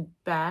cover and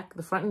back,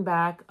 the front and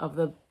back of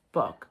the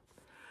book.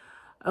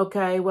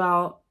 Okay,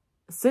 well,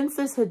 since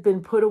this had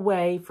been put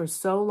away for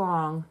so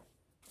long,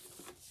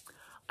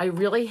 I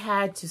really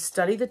had to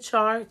study the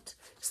chart,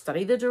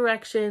 study the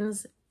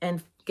directions,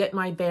 and get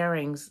my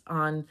bearings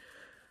on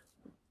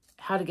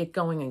how to get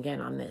going again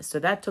on this. So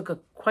that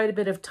took quite a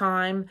bit of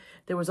time.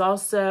 There was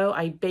also,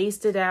 I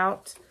basted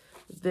out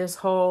this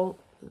whole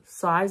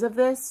size of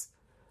this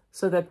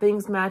so that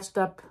things matched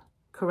up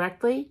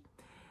correctly.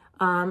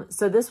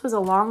 So this was a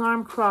long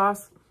arm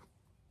cross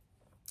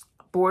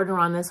border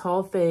on this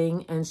whole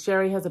thing, and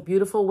Sherri has a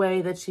beautiful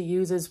way that she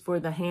uses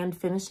for the hand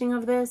finishing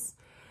of this.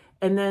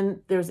 And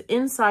then there's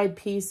inside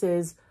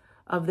pieces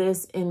of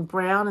this in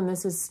brown, and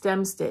this is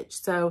stem stitch.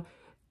 So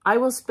I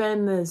will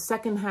spend the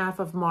second half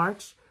of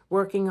March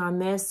working on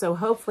this. So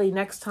hopefully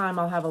next time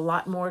I'll have a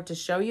lot more to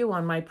show you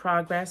on my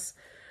progress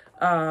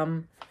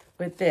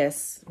with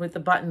this, with the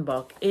button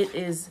book. It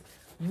is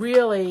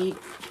really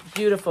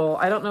beautiful.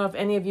 I don't know if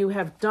any of you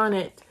have done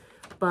it,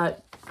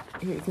 but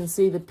here you can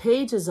see the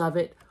pages of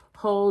it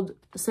hold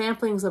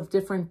samplings of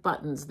different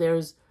buttons.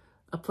 There's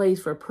a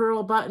place for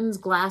pearl buttons,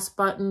 glass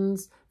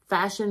buttons,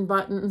 fashion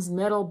buttons,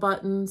 metal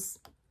buttons,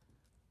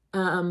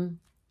 and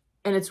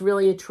it's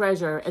really a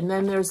treasure. And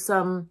then there's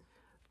some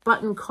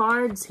button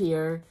cards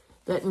here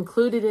that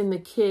included in the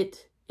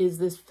kit is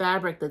this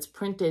fabric that's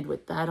printed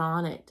with that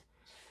on it.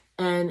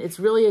 And it's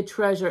really a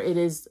treasure. It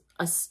is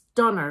a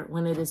stunner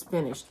when it is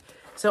finished.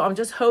 So I'm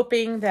just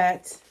hoping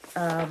that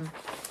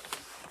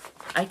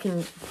I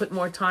can put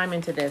more time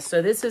into this.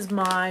 So this is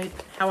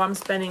how I'm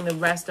spending the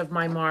rest of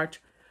my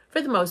March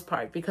for the most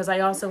part, because I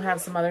also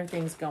have some other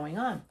things going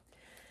on.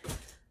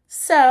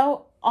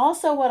 So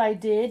also what I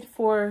did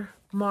for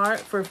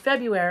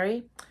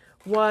February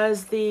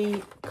was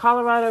the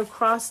Colorado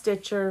cross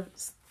stitch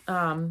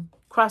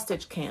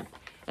camp,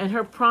 and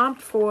her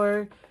prompt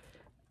for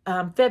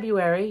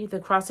February, the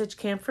cross stitch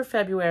camp for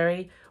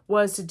February,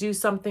 was to do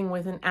something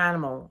with an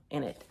animal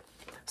in it.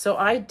 So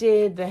I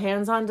did the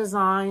hands-on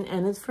design,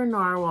 and it's for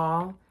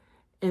narwhal,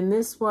 and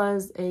this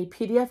was a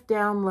PDF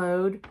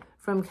download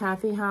from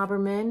Cathy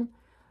Haberman.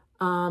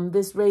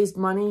 This raised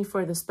money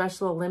for the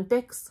Special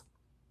Olympics.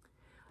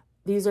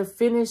 These are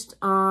finished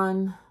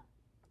on,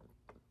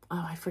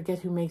 oh, I forget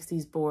who makes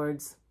these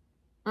boards.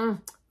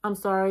 I'm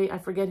sorry, I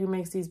forget who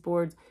makes these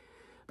boards.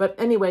 But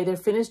anyway, they're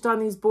finished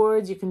on these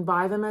boards. You can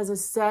buy them as a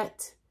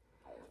set.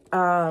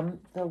 The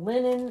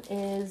linen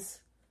is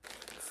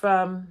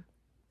from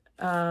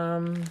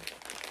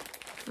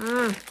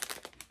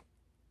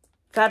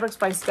Fabrics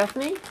by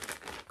Stephanie,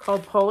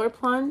 called Polar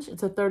Plunge.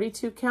 It's a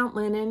 32 count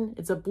linen.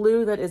 It's a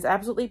blue that is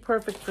absolutely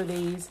perfect for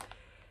these.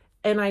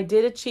 And I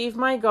did achieve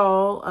my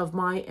goal of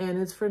my N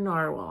is for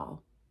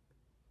narwhal.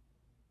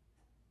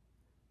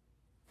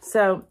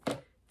 So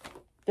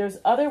there's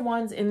other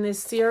ones in this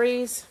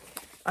series.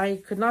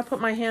 I could not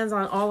put my hands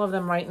on all of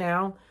them right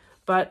now,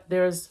 but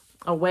there's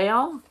a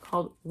whale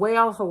called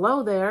Whale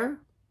Hello There.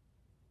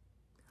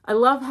 I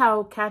love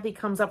how Cathy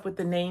comes up with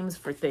the names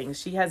for things.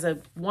 She has a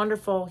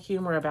wonderful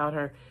humor about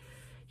her.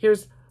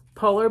 Here's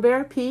Polar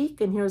Bear Peak,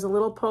 and here's a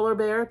little polar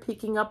bear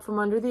peeking up from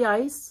under the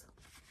ice.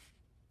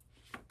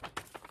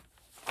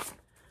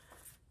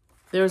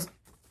 There's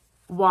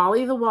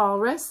Wally the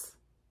Walrus.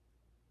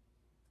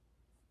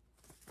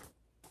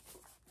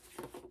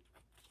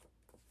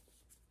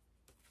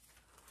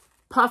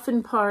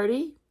 Puffin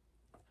Party.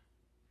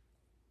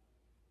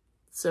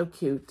 So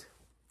cute.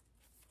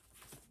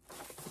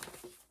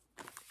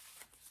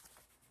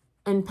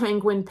 And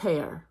Penguin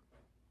Pear.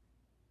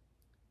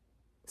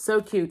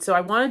 So cute. So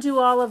I want to do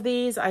all of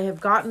these. I have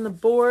gotten the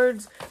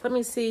boards. Let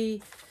me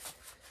see.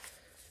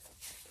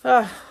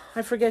 I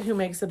forget who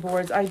makes the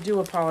boards. I do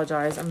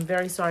apologize. I'm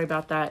very sorry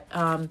about that.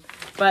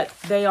 But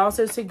they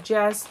also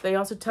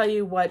tell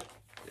you what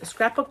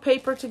scrapbook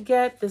paper to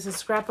get. This is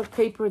scrapbook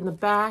paper in the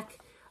back,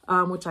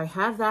 which I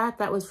have that.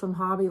 That was from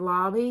Hobby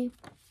Lobby.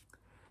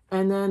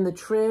 And then the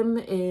trim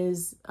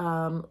is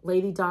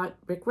Lady Dot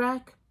Rick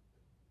Rack.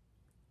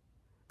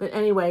 But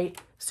anyway,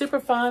 super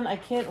fun. I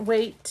can't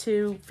wait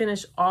to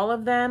finish all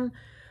of them.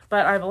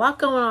 But I have a lot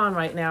going on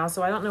right now,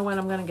 so I don't know when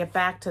I'm going to get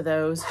back to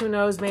those. Who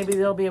knows, maybe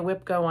there'll be a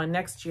whip go on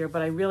next year,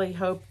 but I really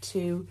hope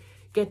to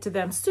get to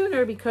them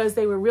sooner because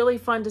they were really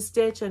fun to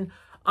stitch, and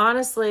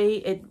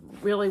honestly, it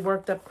really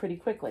worked up pretty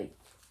quickly.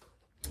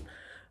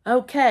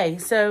 Okay,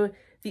 so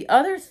the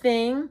other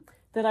thing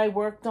that I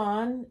worked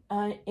on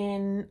have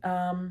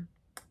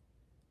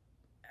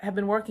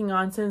been working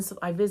on since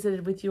I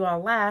visited with you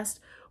all last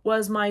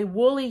was my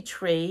woolly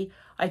tree.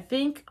 I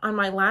think on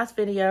my last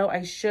video,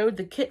 I showed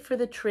the kit for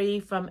the tree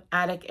from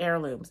Attic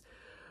Heirlooms.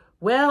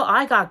 Well,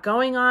 I got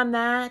going on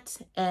that,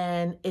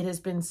 and it has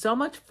been so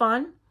much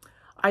fun.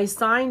 I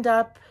signed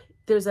up.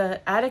 There's an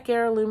Attic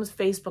Heirlooms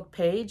Facebook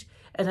page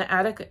and an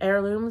Attic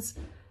Heirlooms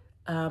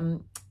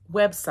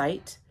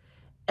website.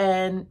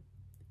 And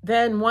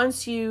then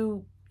once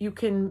you you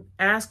can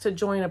ask to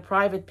join a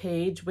private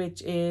page,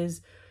 which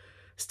is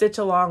Stitch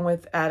Along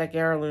with Attic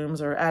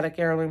Heirlooms or Attic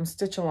Heirlooms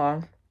Stitch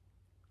Along.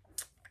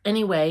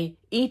 Anyway,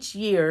 each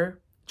year,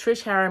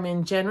 Trish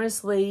Harriman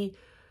generously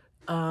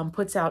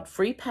puts out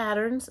free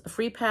patterns, a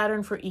free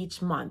pattern for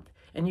each month.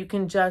 And you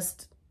can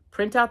just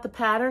print out the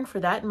pattern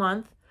for that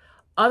month.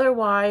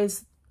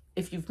 Otherwise,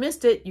 if you've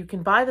missed it, you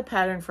can buy the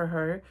pattern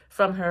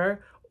from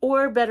her,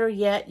 or better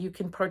yet, you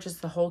can purchase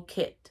the whole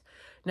kit.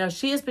 Now,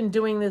 she has been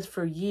doing this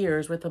for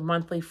years with a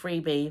monthly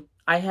freebie.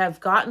 I have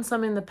gotten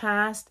some in the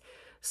past.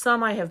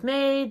 Some I have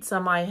made,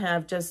 some I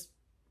have just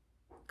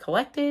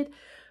collected.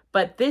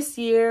 But this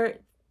year,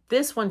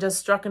 this one just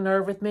struck a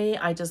nerve with me.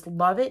 I just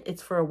love it.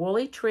 It's for a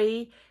woolly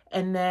tree.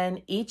 And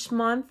then each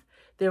month,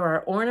 there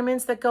are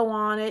ornaments that go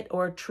on it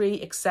or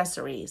tree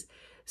accessories.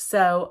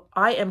 So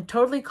I am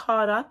totally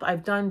caught up.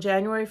 I've done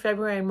January,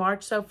 February, and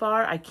March so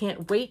far. I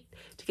can't wait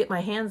to get my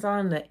hands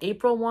on the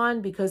April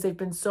one because they've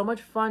been so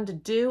much fun to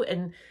do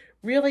and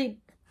really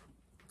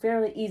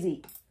fairly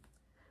easy.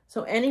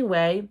 So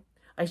anyway,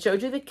 I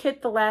showed you the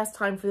kit the last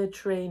time for the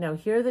tree. Now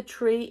here the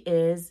tree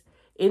is.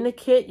 In the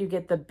kit, you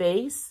get the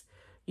base.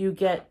 You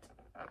get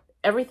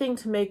everything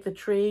to make the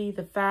tree,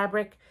 the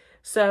fabric.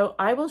 So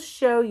I will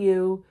show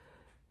you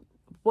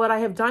what I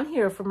have done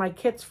here for my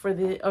kits for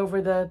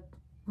over the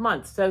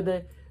month. So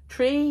the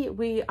tree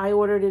I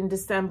ordered in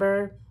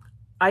December.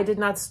 I did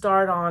not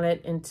start on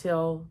it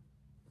until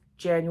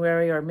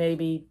January or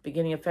maybe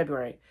beginning of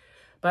February.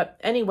 But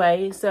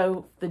anyway,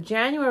 so the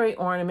January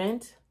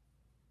ornament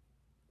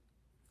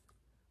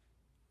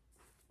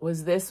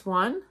was this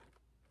one.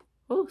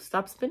 Oh,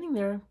 stop spinning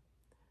there.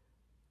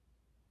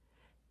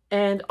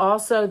 And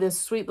also this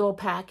sweet little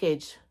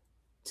package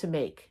to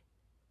make.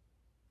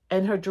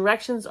 And her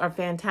directions are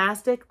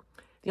fantastic.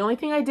 The only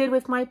thing I did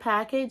with my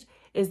package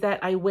is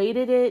that I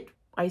weighted it,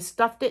 I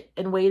stuffed it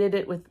and weighted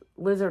it with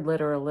lizard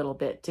litter a little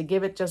bit to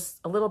give it just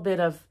a little bit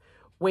of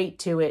weight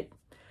to it.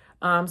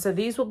 So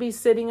these will be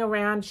sitting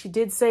around. She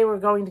did say we're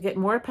going to get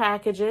more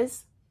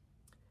packages.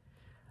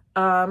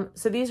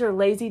 So these are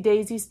Lazy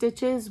Daisy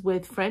stitches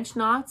with French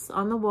knots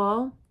on the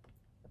wool,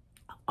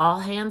 all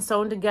hand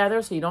sewn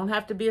together, so you don't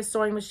have to be a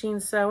sewing machine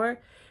sewer.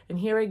 And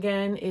here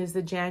again is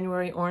the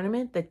January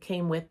ornament that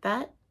came with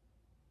that.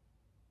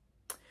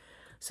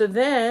 So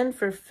then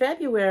for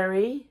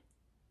February,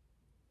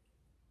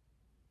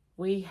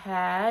 we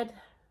had,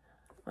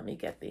 let me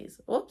get these,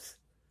 oops.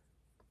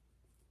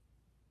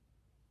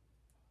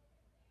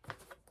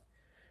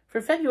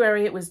 For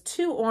February, it was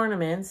 2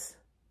 ornaments.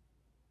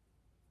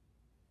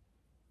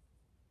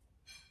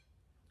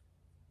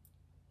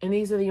 And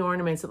these are the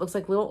ornaments. It looks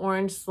like little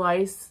orange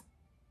slice.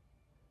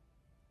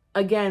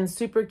 Again,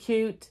 super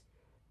cute.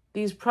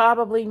 These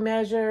probably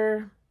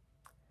measure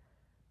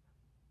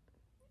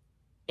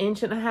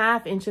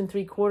 1.5 inches, 1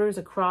 3/4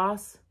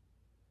 across.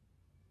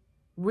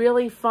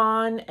 Really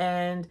fun,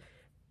 and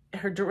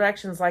her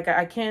directions, like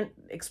I can't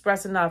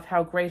express enough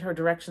how great her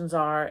directions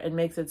are. It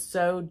makes it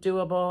so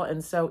doable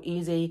and so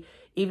easy,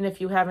 even if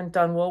you haven't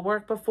done wool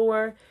work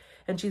before.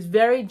 And she's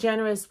very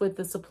generous with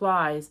the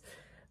supplies.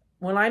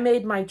 When I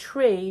made my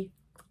tree,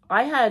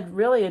 I had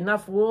really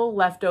enough wool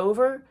left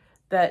over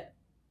that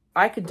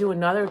I could do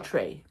another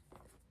tree.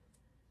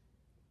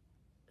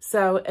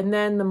 So, and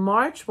then the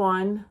March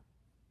one,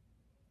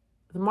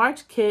 the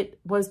March kit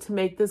was to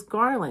make this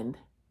garland.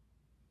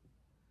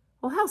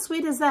 Well, how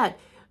sweet is that?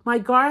 My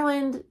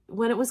garland,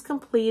 when it was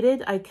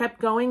completed, I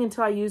kept going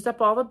until I used up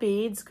all the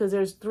beads because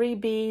there's 3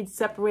 beads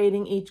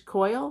separating each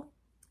coil.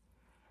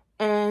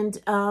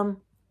 And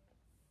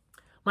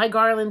my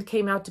garland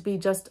came out to be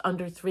just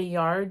under 3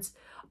 yards.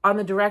 On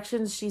the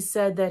directions, she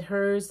said that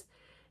hers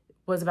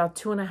was about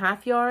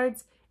 2.5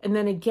 yards. And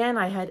then again,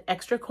 I had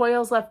extra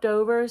coils left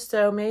over.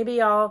 So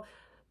maybe I'll,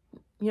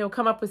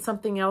 come up with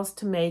something else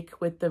to make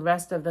with the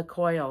rest of the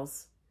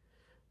coils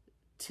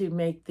to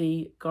make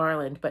the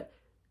garland. But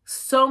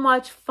so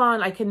much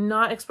fun. I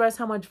cannot express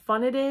how much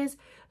fun it is.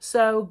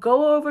 So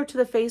go over to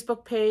the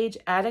Facebook page,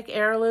 Attic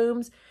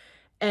Heirlooms.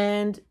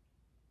 And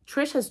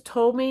Trish has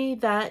told me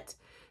that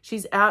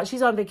she's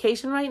on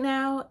vacation right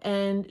now,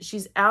 and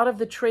she's out of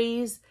the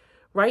trees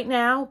right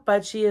now,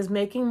 but she is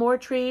making more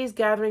trees,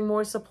 gathering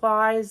more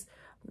supplies,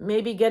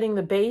 maybe getting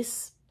the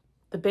base.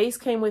 The base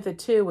came with it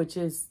too, which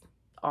is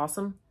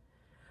awesome.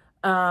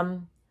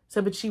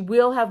 But she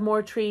will have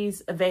more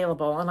trees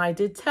available. And I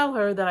did tell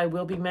her that I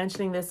will be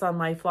mentioning this on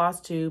my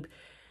Floss tube.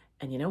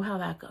 And you know how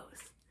that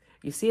goes.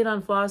 You see it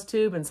on Floss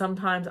tube, and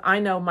sometimes I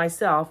know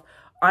myself,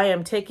 I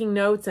am taking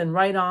notes and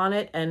write on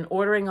it and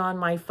ordering on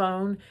my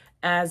phone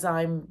as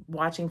I'm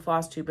watching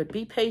Floss tube. But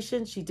be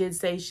patient. She did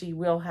say she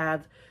will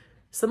have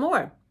some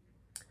more.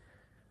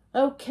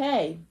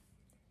 Okay.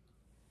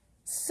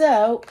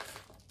 So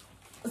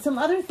some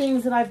other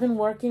things that I've been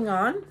working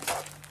on.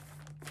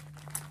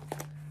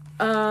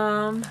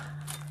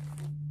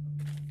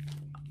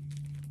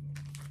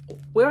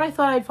 Where I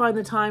thought I'd find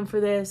the time for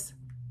this,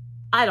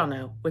 I don't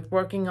know, with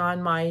working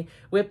on my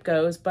whip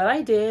goes, but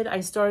I did.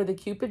 I started the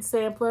Cupid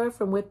sampler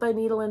from Whip by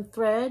Needle and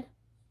Thread.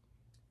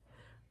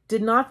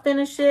 Did not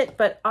finish it,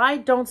 but I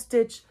don't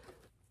stitch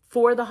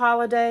for the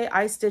holiday.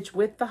 I stitch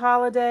with the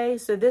holiday.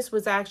 So this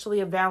was actually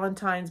a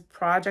Valentine's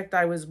project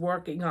I was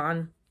working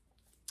on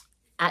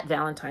at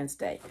Valentine's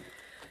Day.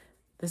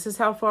 This is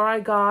how far I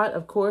got.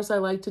 Of course, I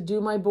like to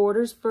do my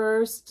borders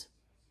first.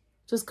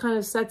 Just kind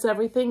of sets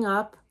everything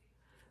up.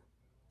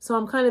 So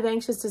I'm kind of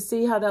anxious to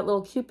see how that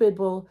little Cupid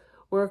will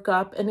work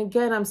up. And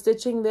again, I'm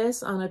stitching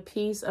this on a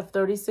piece of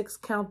 36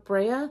 count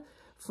Brea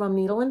from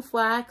Needle and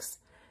Flax.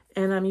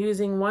 And I'm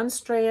using 1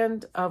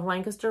 strand of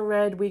Lancaster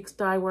Red Weeks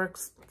Dye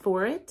Works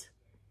for it.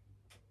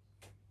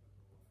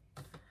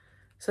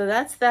 So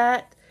that's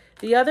that.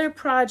 The other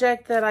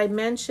project that I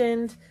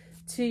mentioned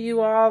to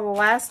you all the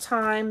last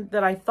time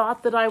that I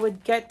thought that I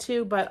would get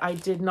to, but I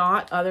did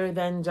not, other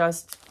than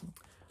just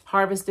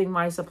harvesting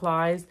my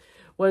supplies,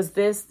 was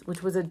this,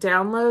 which was a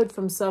download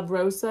from Sub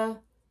Rosa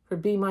for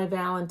Be My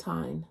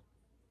Valentine.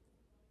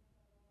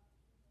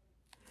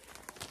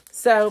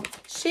 So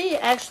she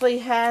actually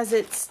has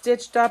it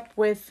stitched up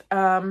with,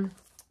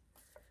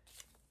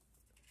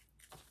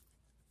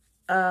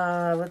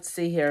 let's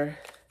see here,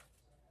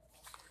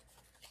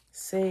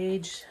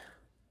 sage.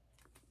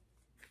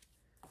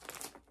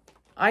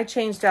 I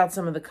changed out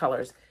some of the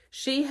colors.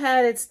 She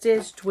had it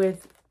stitched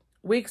with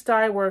Weeks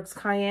Dye Works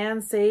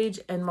Cayenne, Sage,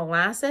 and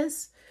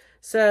Molasses.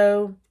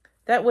 So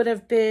that would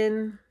have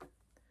been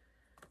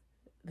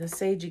the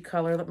sagey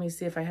color. Let me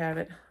see if I have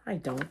it. I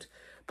don't.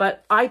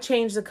 But I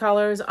changed the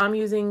colors. I'm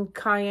using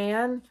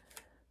Cayenne,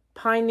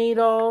 Pine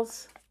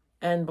Needles,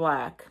 and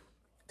Black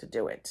to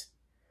do it.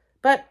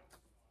 But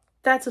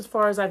that's as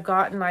far as I've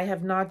gotten. I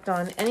have not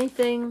done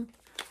anything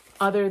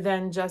other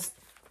than just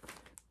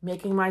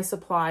making my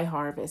supply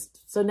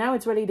harvest. So now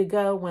it's ready to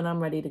go when I'm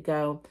ready to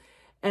go.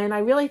 And I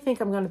really think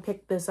I'm going to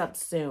pick this up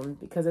soon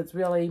because it's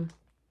really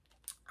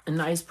a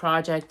nice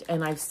project.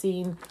 And I've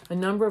seen a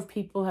number of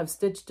people have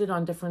stitched it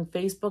on different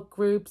Facebook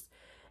groups.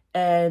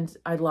 And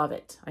I love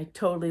it. I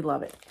totally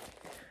love it.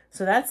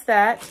 So that's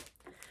that.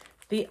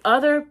 The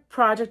other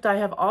project I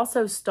have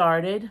also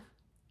started,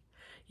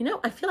 you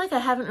know, I feel like I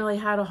haven't really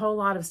had a whole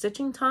lot of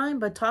stitching time,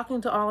 but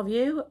talking to all of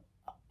you,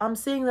 I'm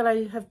seeing that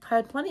I have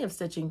had plenty of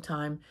stitching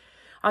time.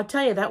 I'll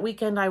tell you, that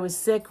weekend I was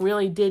sick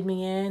really did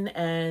me in,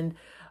 and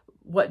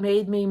what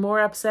made me more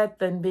upset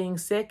than being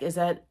sick is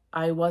that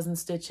I wasn't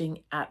stitching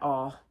at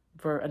all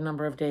for a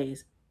number of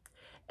days.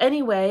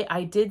 Anyway,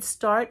 I did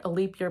start a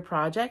leap year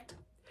project.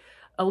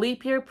 A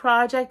leap year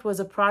project was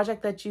a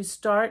project that you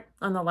start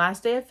on the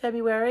last day of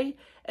February,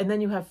 and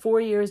then you have 4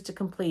 years to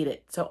complete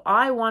it. So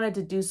I wanted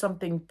to do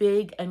something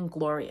big and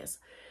glorious.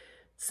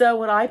 So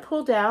what I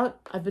pulled out,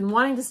 I've been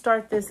wanting to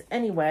start this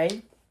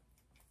anyway.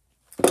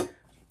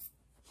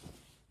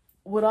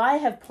 What I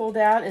have pulled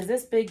out is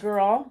this big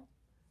girl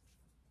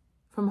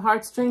from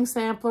Heartstring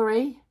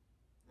Samplery.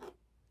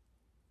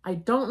 I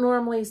don't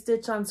normally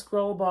stitch on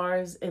scroll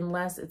bars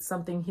unless it's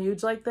something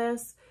huge like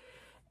this.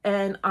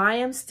 And I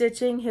am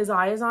stitching His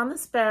Eye is on the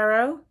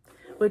Sparrow,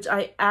 which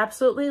I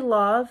absolutely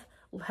love,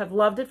 have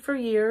loved it for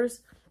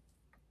years.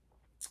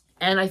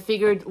 And I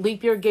figured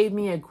leap year gave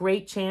me a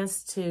great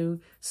chance to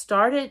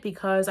start it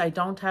because I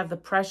don't have the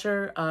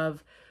pressure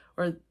of,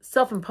 or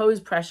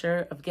self-imposed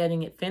pressure of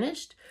getting it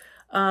finished.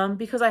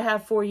 Because I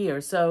have 4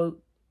 years. So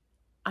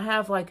I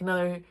have like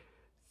another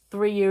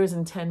 3 years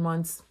and 10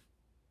 months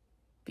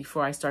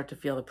before I start to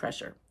feel the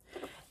pressure.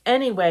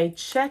 Anyway,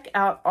 check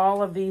out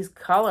all of these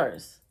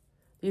colors.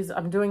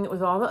 I'm doing it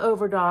with all the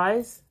over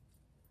dyes.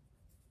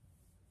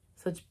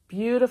 Such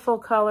beautiful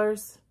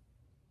colors.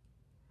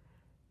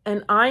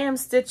 And I am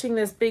stitching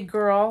this big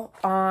girl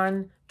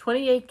on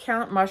 28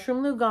 count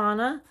Mushroom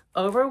Lugana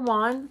over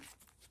 1.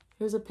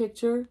 Here's a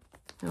picture.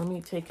 Now let me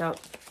take out,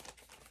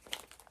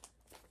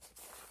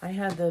 I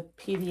had the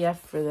PDF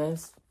for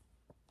this.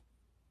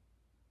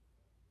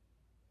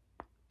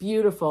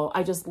 Beautiful.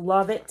 I just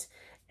love it.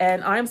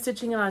 And I'm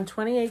stitching it on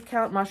 28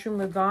 count Mushroom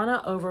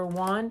Lugana over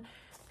 1.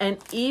 And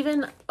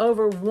even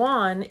over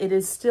 1, it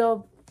is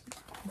still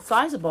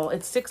sizable.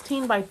 It's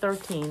 16 by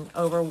 13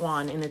 over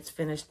 1 in its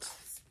finished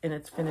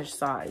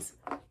size.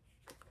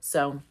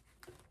 So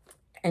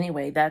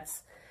anyway,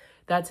 that's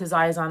His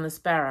Eyes on the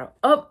Sparrow.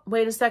 Oh,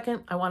 wait a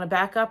second. I want to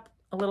back up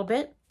a little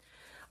bit.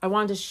 I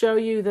wanted to show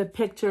you the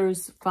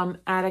pictures from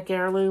Attic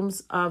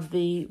Heirlooms of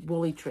the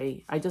woolly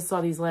tree. I just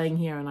saw these laying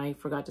here and I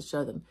forgot to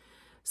show them.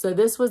 So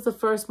this was the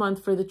first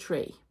month for the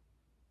tree.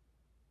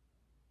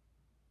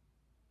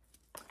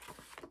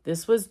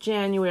 This was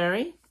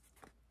January.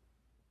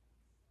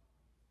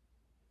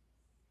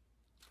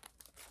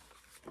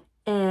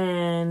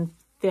 And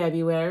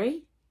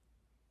February.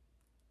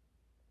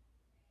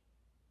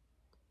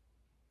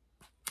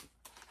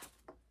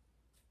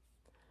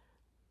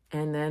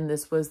 And then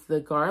this was the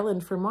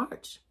garland for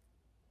March.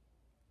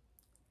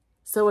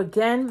 So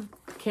again,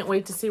 can't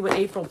wait to see what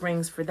April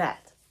brings for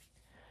that.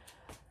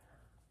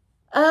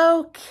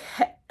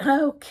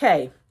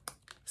 Okay.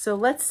 So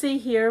let's see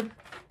here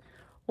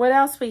what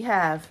else we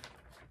have.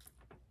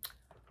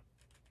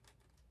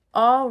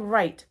 All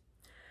right.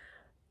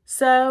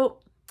 So,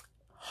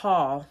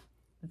 haul.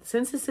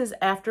 Since this is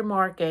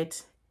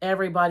aftermarket,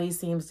 everybody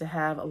seems to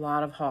have a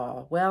lot of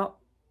haul. Well,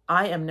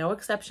 I am no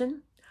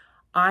exception.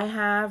 I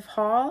have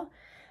haul,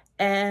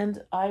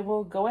 and I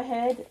will go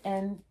ahead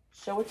and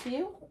show it to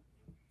you.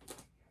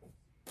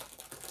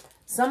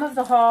 Some of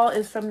the haul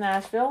is from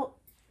Nashville.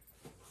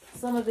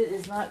 Some of it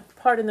is not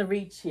part in the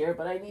reach here,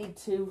 but I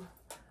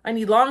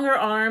need longer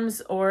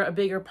arms or a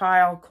bigger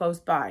pile close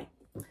by.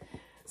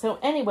 So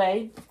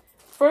anyway,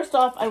 first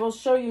off, I will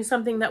show you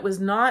something that was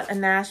not a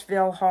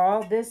Nashville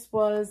haul. This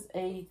was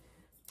a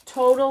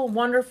total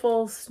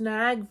wonderful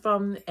snag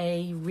from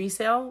a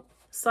resale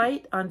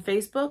site on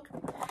Facebook.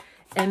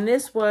 And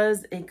this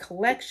was a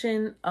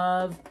collection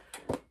of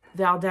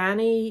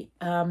Valdani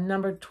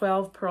number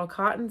 12 pearl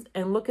cottons.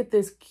 And look at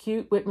this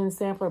cute Whitman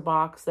sampler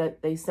box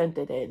that they sent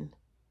it in.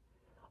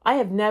 I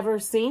have never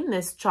seen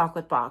this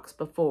chocolate box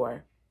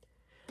before.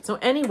 So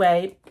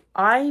anyway,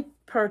 I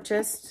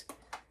purchased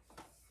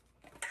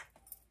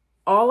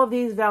all of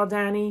these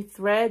Valdani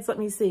threads. Let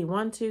me see.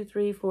 1, 2,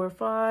 3, 4,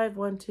 5.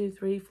 1, 2,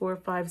 3, 4,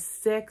 5,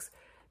 6.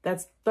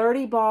 That's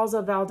 30 balls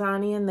of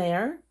Valdani in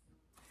there.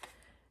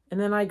 And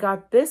then I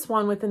got this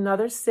one with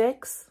another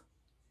 6.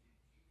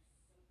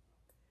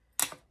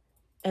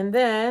 And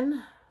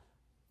then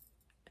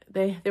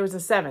there was a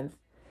 7th.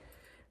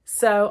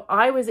 So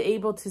I was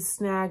able to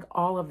snag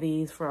all of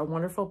these for a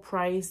wonderful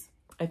price.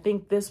 I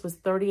think this was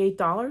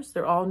 $38.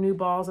 They're all new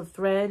balls of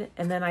thread.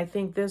 And then I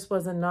think this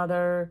was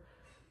another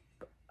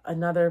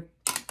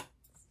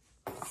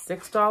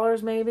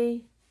 $6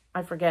 maybe.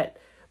 I forget.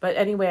 But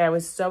anyway, I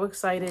was so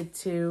excited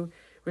to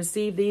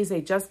receive these.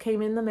 They just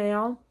came in the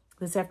mail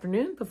this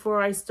afternoon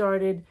before I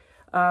started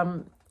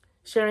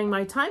sharing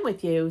my time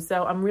with you.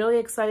 So I'm really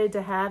excited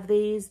to have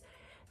these.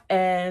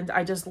 And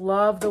I just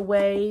love the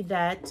way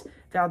that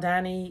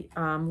Valdani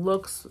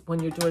looks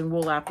when you're doing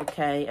wool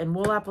applique. And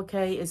wool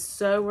applique is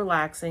so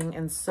relaxing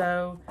and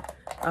so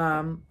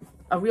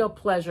a real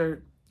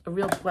pleasure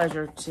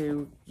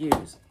to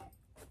use.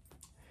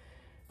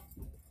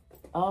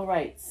 All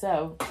right,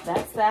 so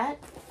that's that.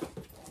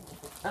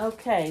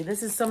 Okay,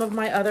 this is some of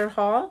my other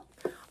haul.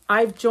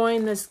 I've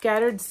joined the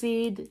Scattered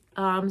Seed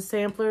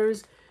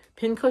Samplers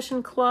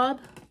Pincushion Club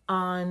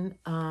on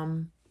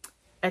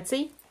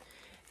Etsy.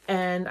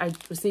 And I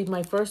received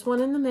my first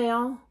one in the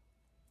mail.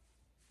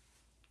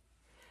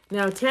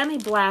 Now, Tammy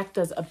Black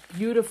does a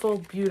beautiful,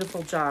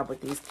 beautiful job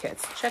with these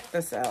kits. Check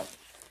this out.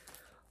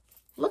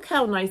 Look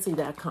how nicely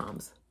that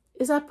comes.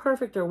 Is that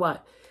perfect or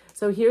what?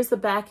 So here's the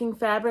backing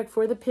fabric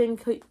for the pin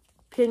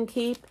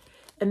keep.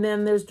 And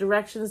then there's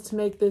directions to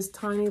make this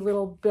tiny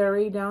little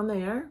berry down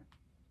there.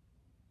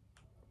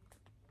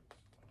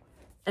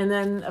 And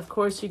then, of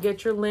course, you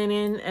get your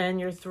linen and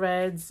your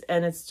threads.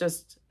 And it's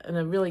just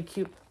a really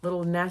cute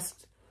little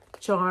nest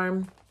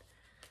charm.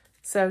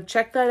 So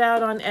check that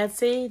out on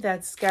Etsy.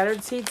 That's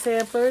Scattered Seed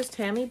Samplers,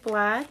 Tammy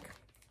Black.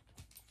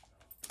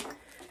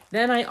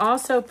 Then I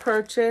also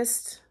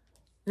purchased,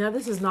 now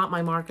this is not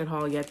my market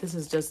haul yet. This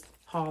is just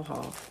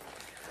haul.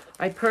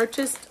 I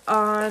purchased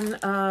on,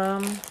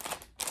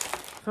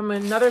 from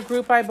another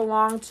group I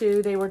belong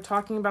to. They were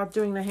talking about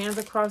doing the Hands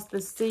Across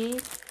the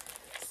Sea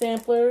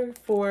sampler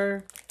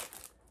for,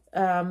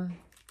 I'm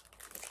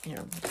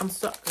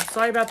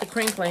sorry about the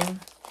crinkling.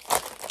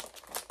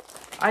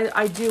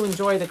 I do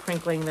enjoy the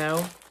crinkling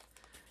though.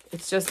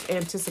 It's just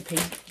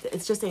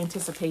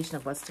anticipation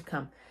of what's to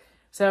come.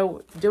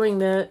 So doing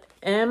the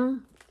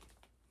M.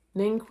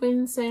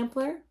 Ninquin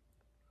sampler.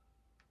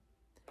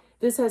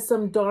 This has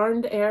some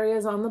darned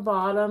areas on the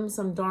bottom,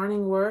 some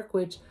darning work,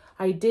 which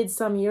I did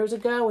some years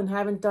ago and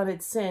haven't done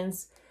it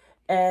since.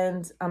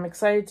 And I'm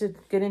excited to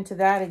get into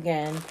that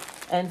again.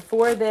 And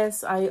for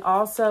this, I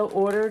also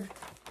ordered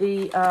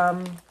the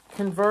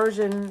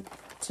conversion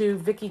to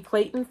Vicki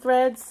Clayton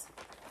threads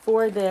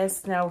for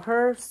this. Now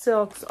her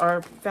silks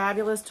are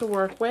fabulous to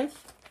work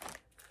with.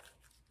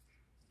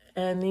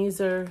 And these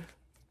are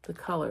the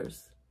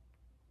colors.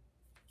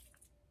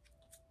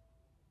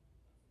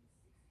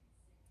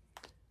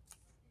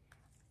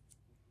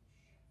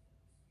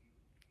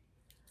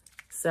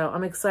 So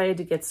I'm excited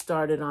to get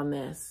started on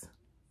this.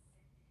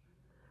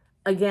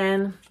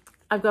 Again,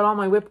 I've got all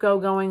my WIPGO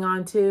going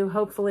on too.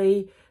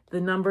 Hopefully the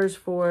numbers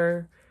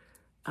for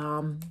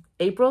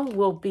April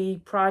will be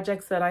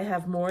projects that I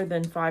have more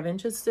than 5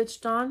 inches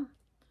stitched on.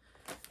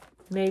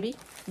 Maybe.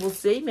 We'll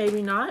see.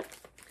 Maybe not.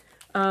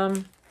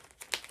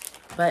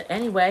 But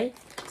anyway,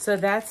 so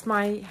that's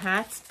my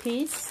hats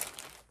piece.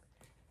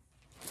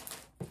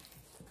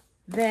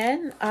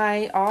 Then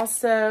I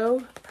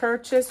also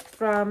purchased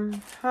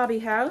from Hobby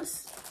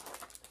House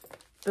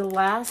the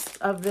last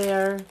of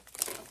their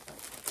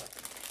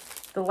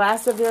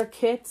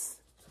kits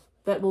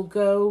that will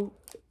go,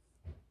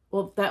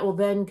 well, that will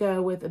then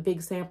go with a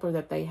big sampler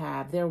that they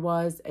have. There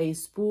was a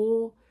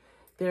spool,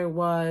 there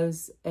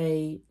was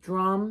a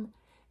drum,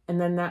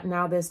 and then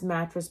now this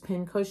mattress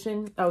pin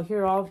cushion. Oh,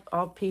 here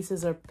all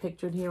pieces are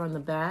pictured here on the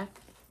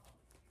back.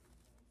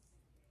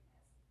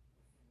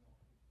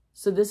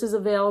 So this is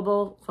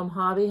available from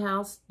Hobby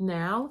House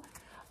now.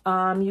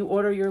 You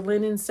order your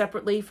linen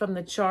separately from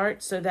the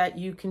chart so that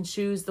you can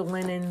choose the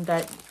linen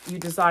that you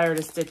desire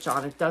to stitch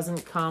on. It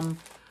doesn't come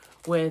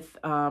with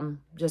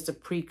just a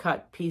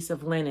pre-cut piece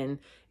of linen.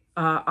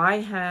 I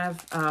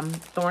have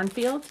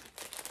Thornfield,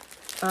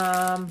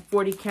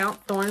 40 count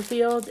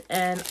Thornfield,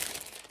 and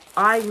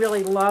I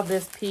really love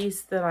this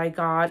piece that I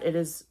got. It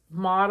is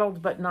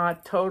modeled but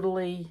not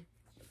totally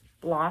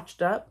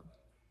blotched up.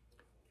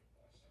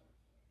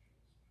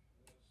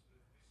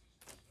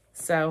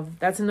 So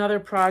that's another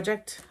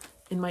project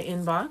in my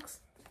inbox.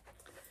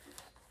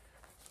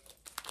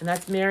 And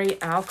that's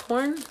Mary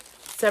Alcorn,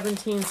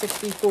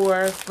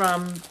 1764,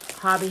 from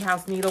Hobby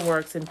House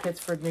Needleworks in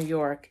Pittsford, New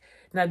York.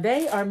 Now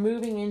they are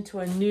moving into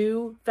a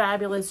new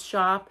fabulous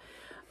shop.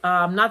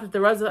 Not that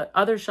the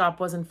other shop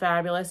wasn't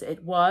fabulous,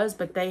 it was,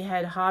 but they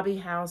had Hobby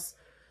House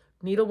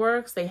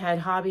Needleworks, they had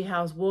Hobby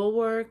House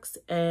Woolworks,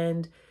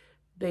 and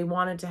they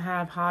wanted to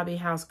have Hobby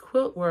House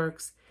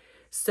Quiltworks.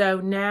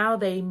 So now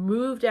they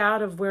moved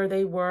out of where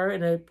they were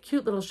in a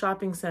cute little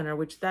shopping center,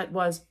 which that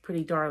was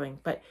pretty darling,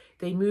 but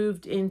they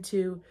moved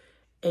into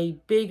a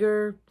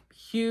bigger,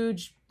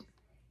 huge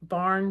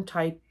barn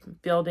type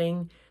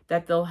building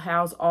that they'll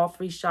house all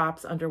 3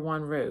 shops under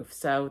one roof.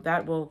 So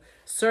that will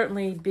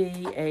certainly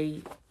be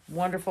a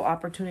wonderful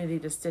opportunity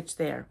to stitch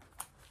there.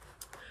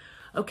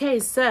 Okay,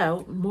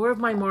 so more of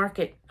my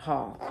market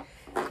haul.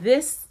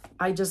 This,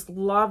 I just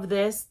love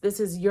this. This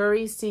is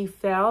Uri C.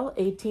 Fell,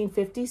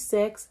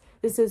 1856.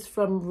 This is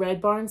from Red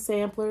Barn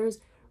Samplers,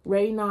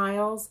 Ray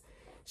Niles.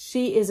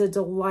 She is a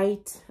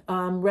delight.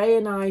 Ray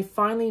and I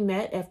finally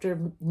met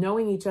after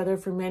knowing each other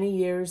for many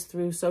years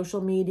through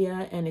social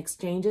media and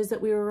exchanges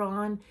that we were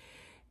on.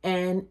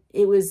 And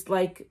it was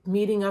like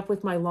meeting up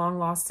with my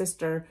long-lost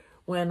sister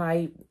when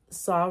I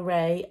saw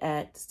Ray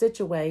at Stitch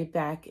Away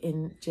back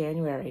in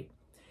January.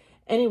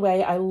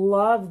 Anyway, I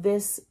love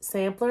this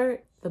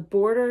sampler. The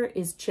border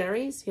is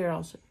cherries. Here,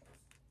 I'll show you.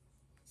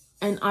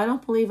 And I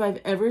don't believe I've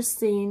ever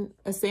seen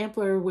a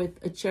sampler with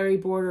a cherry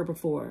border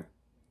before.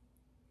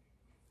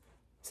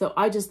 So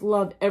I just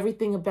love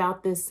everything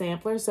about this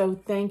sampler. So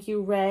thank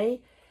you,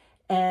 Ray.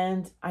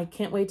 And I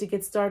can't wait to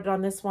get started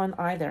on this one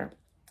either.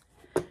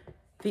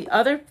 The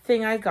other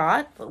thing I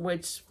got,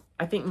 which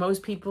I think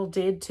most people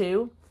did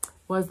too,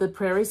 was the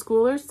Prairie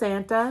Schooler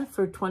Santa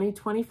for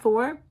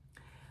 2024.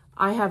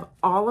 I have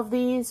all of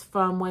these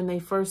from when they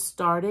first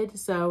started,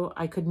 so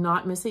I could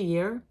not miss a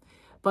year.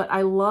 But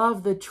I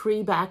love the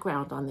tree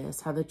background on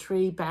this, how the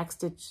tree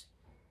backstitch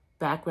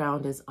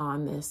background is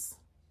on this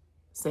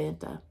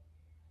Santa.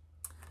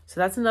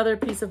 So that's another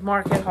piece of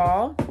market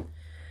haul.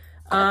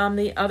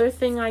 The other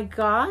thing I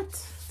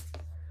got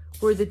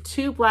were the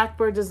 2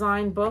 Blackbird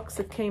Design books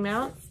that came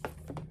out.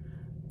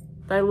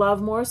 I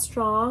Love More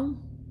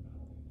Strong.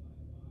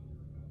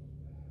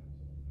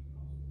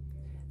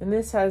 And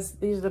this has,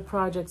 these are the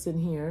projects in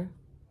here.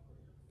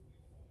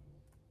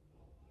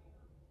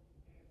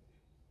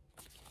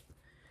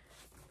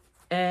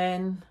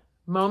 And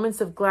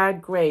Moments of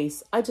Glad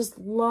Grace. I just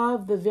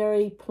love the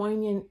very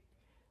poignant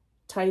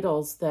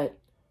titles that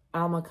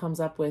Alma comes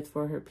up with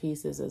for her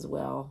pieces as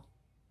well.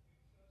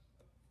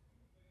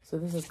 So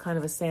this is kind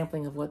of a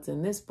sampling of what's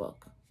in this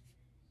book.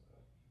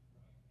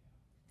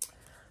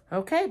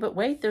 Okay, but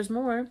wait, there's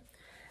more.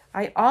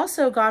 I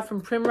also got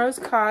from Primrose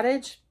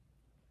Cottage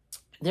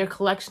their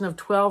collection of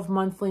 12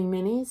 monthly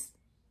minis.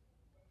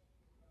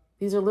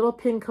 These are little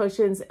pin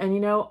cushions, and you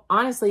know,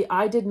 honestly,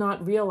 I did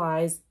not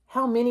realize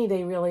how many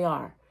they really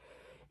are.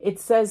 It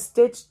says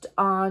stitched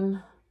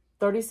on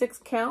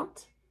 36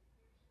 count.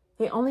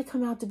 They only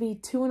come out to be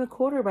 2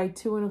 1/4 by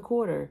 2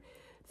 1/4.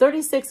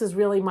 36 is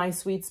really my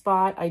sweet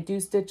spot. I do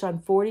stitch on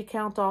 40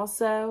 count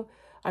also.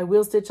 I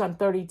will stitch on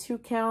 32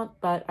 count,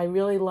 but I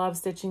really love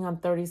stitching on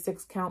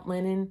 36 count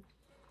linen.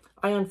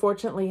 I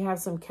unfortunately have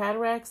some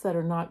cataracts that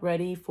are not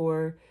ready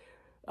for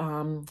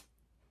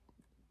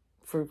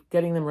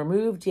getting them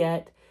removed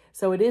yet.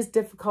 So it is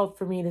difficult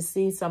for me to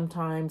see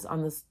sometimes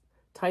on the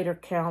tighter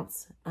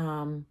counts,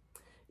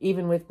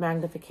 even with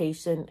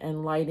magnification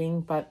and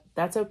lighting, but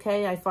that's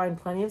okay. I find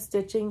plenty of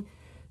stitching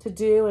to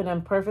do, and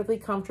I'm perfectly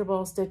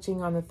comfortable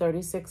stitching on the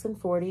 36 and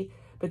 40,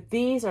 but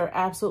these are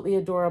absolutely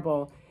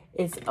adorable.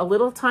 It's a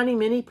little tiny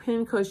mini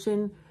pin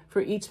cushion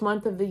for each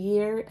month of the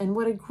year, and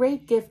what a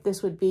great gift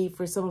this would be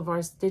for some of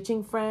our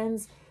stitching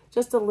friends.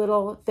 Just a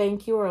little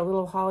thank you or a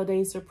little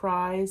holiday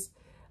surprise,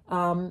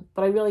 but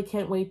I really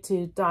can't wait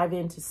to dive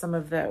into some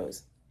of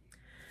those.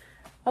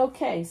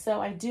 Okay,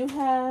 so I do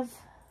have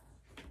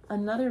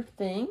another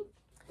thing.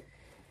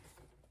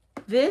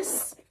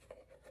 This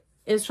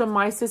is from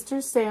My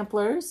Sister's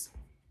Samplers.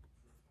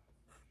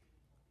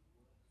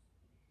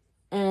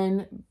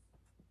 And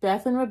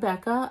Beth and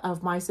Rebecca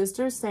of My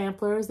Sister's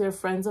Samplers, they're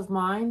friends of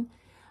mine.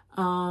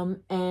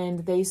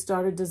 And they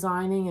started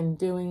designing and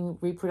doing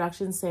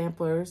reproduction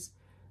samplers.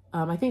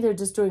 I think they're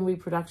just doing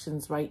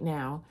reproductions right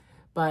now.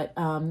 But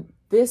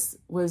this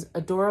was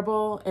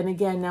adorable. And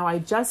again, now I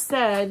just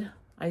said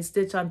I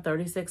stitch on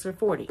 36 or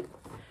 40.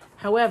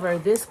 However,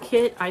 this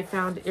kit I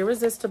found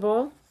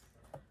irresistible.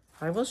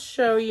 I will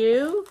show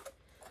you.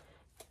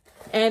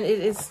 And it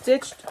is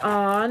stitched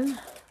on,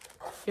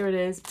 here it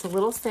is, it's a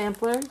little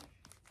sampler,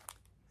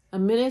 a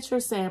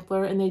miniature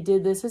sampler, and they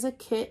did this as a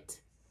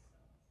kit.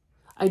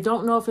 I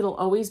don't know if it'll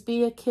always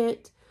be a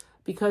kit,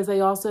 because they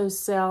also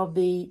sell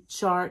the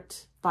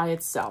chart by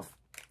itself.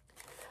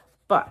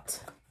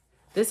 But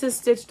this is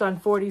stitched on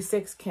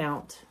 46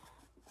 count.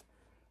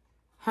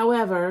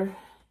 However,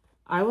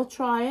 I will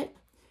try it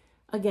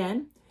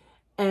again.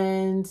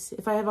 And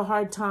if I have a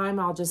hard time,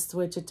 I'll just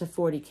switch it to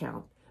 40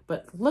 count.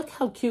 But look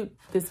how cute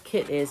this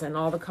kit is and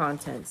all the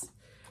contents.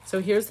 So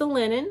here's the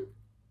linen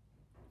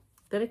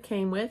that it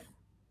came with.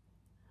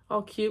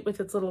 All cute with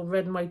its little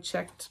red and white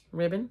checked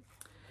ribbon.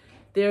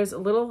 There's a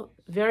little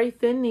very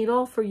thin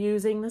needle for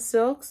using the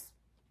silks.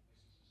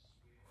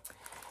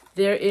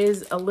 There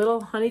is a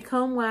little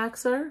honeycomb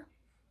waxer.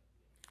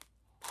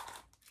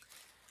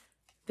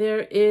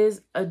 There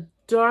is a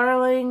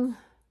darling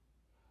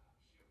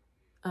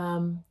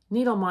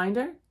needle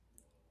minder,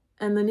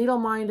 and the needle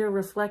minder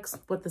reflects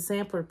what the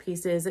sampler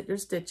piece is that you're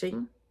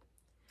stitching.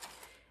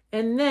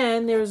 And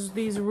then there's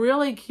these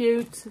really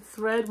cute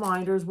thread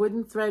winders,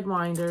 wooden thread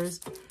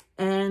winders,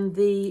 and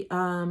the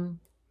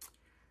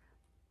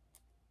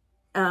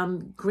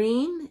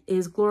green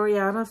is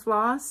Gloriana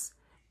floss,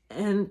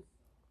 and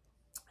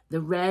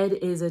the red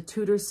is a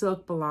Tudor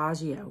silk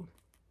Bellagio.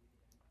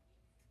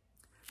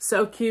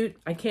 So cute.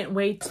 I can't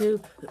wait to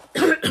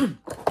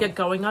get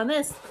going on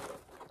this.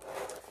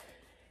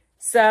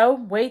 So,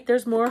 wait,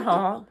 there's more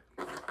haul.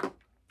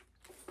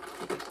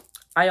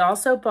 I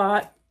also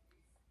bought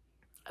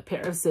a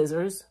pair of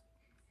scissors.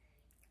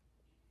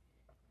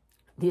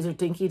 These are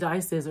dinky dye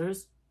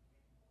scissors.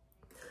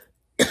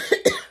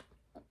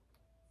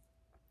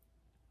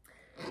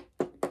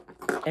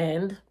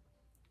 And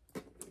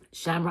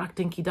Shamrock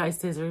dinky dye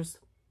scissors.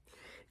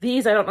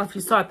 These, I don't know if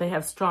you saw it, they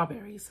have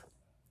strawberries.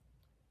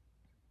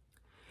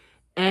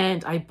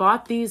 And I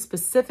bought these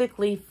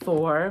specifically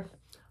for,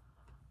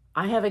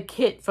 I have a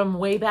kit from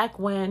way back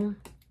when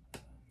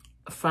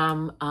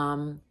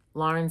from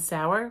Lauren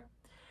Sauer,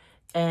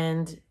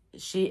 and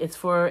it's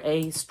for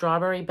a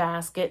strawberry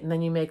basket, and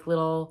then you make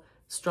little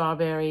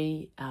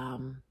strawberry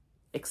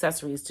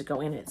accessories to go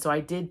in it. So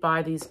I did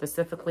buy these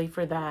specifically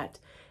for that.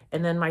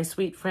 And then my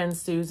sweet friend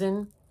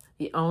Susan,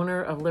 the owner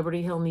of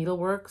Liberty Hill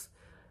Needleworks,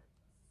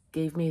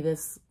 gave me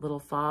this little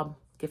fob,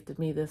 gifted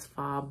me this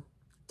fob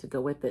to go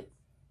with it.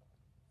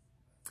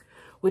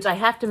 Which I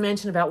have to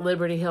mention about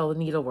Liberty Hill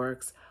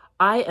Needleworks.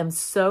 I am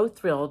so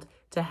thrilled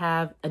to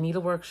have a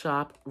needlework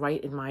shop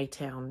right in my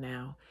town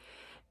now.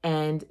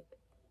 And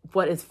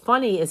what is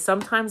funny is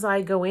sometimes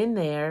I go in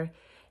there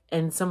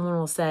and someone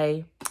will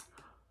say,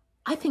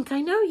 I think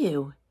I know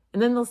you.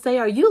 And then they'll say,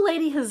 are you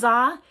Lady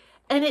Huzzah?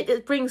 And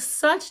it brings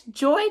such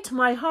joy to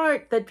my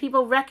heart that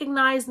people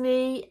recognize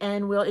me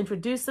and will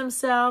introduce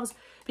themselves,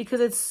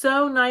 because it's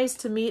so nice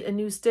to meet a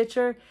new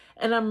stitcher.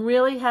 And I'm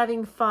really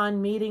having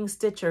fun meeting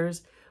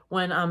stitchers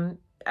when I'm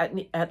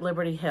at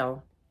Liberty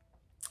Hill.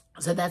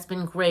 So that's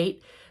been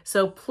great.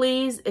 So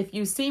please, if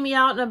you see me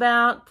out and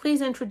about, please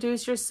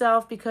introduce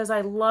yourself, because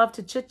I love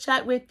to chit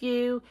chat with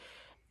you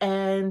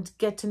and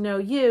get to know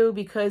you,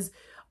 because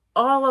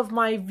all of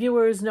my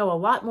viewers know a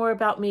lot more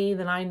about me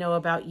than I know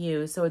about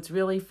you. So it's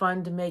really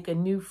fun to make a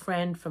new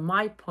friend from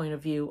my point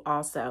of view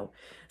also.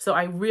 So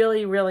I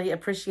really, really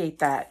appreciate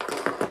that.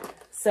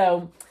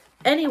 So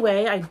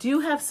anyway, I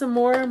do have some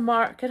more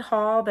market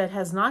haul that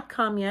has not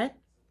come yet.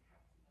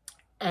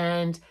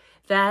 And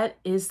that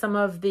is some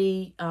of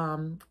the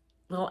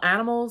little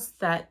animals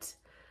that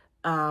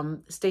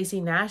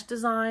Stacy Nash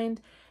designed.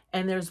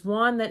 And there's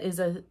one that is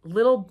a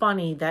little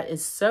bunny that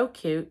is so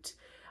cute.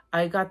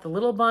 I got the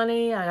little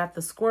bunny, I got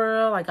the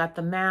squirrel, I got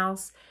the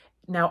mouse.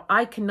 Now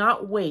I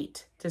cannot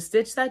wait to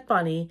stitch that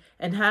bunny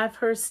and have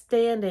her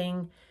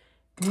standing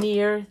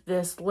near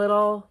this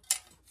little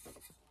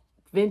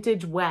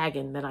vintage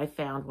wagon that I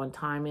found one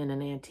time in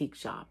an antique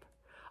shop.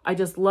 I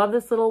just love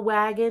this little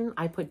wagon.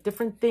 I put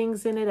different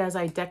things in it as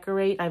I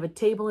decorate. I have a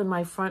table in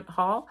my front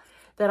hall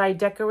that I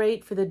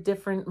decorate for the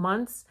different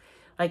months.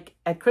 Like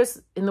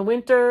in the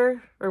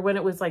winter, or when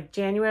it was like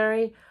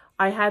January,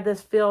 I had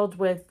this filled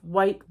with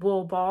white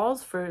wool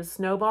balls for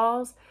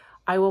snowballs.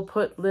 I will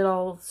put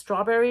little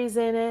strawberries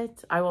in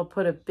it. I will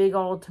put a big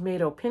old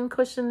tomato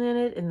pincushion in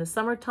it in the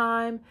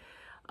summertime.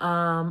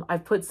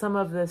 I've put some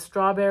of the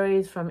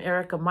strawberries from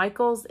Erica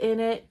Michaels in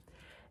it.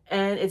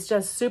 And it's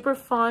just super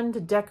fun to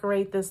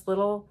decorate this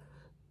little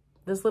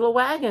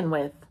wagon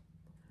with.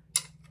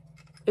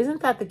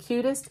 Isn't that the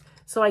cutest?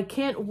 So I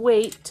can't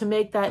wait to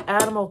make that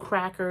Animal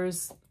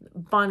Crackers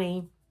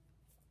bunny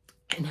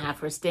and have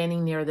her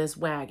standing near this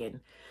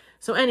wagon.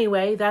 So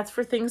anyway, that's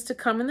for things to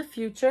come in the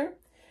future.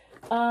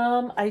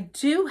 I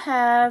do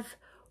have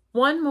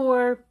one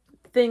more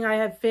thing I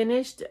have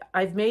finished.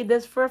 I've made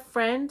this for a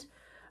friend.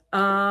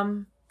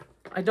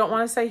 I don't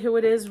want to say who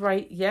it is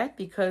right yet,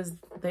 because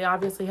they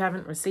obviously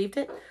haven't received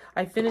it.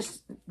 I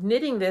finished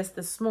knitting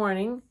this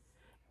morning,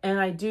 and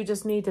I do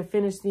just need to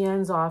finish the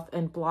ends off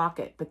and block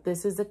it. But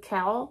this is a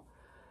cowl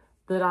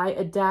that I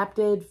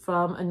adapted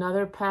from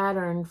another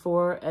pattern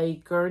for a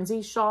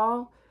Guernsey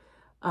shawl.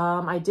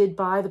 I did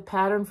buy the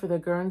pattern for the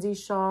Guernsey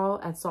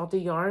shawl at Salty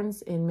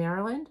Yarns in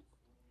Maryland,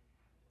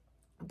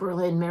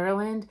 Berlin,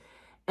 Maryland.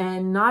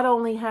 And not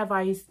only have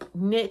I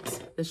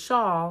knit the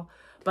shawl,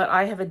 but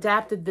I have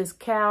adapted this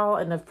cowl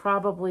and have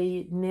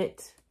probably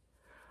knit,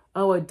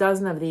 oh, a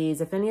dozen of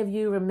these. If any of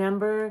you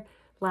remember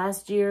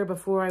last year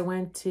before I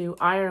went to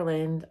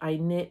Ireland, I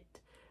knit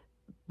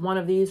one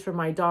of these for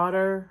my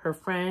daughter, her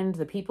friend,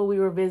 the people we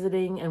were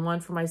visiting, and one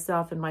for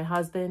myself and my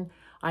husband.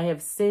 I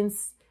have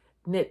since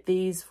knit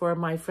these for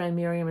my friend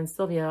Miriam and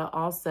Sylvia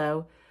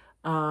also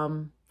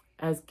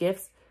as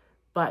gifts,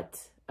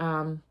 but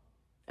and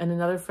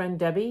another friend,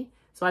 Debbie.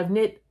 So I've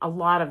knit a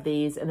lot of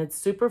these, and it's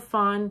super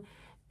fun.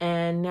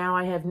 And now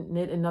I have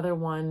knit another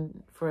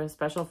one for a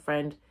special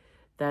friend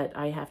that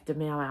I have to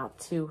mail out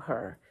to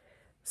her.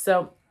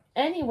 So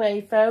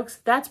anyway, folks,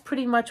 that's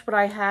pretty much what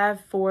I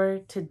have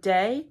for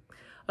today.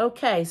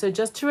 Okay, so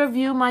just to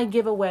review my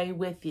giveaway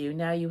with you.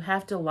 Now you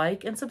have to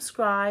like and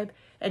subscribe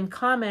and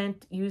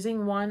comment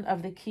using one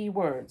of the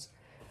keywords.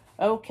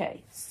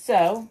 Okay,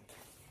 so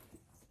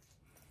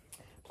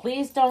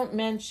please don't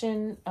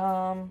mention,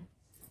 oh,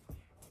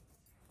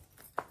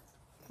 I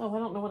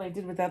don't know what I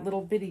did with that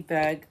little bitty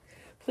bag.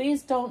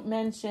 Please don't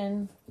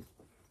mention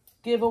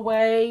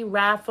giveaway,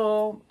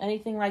 raffle,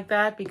 anything like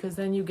that, because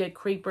then you get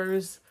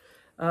creepers,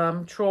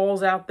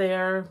 trolls out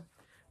there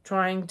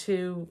trying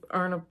to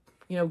earn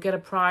a, get a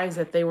prize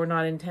that they were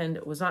not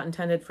intended, was not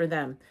intended for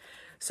them.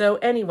 So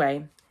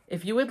anyway,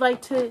 if you would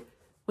like to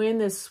win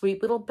this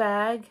sweet little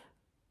bag,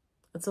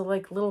 it's a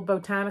like little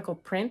botanical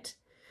print,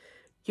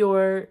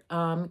 your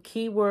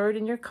keyword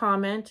in your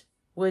comment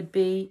would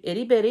be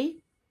itty bitty.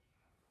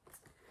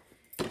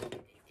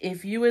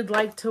 If you would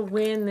like to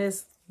win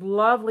this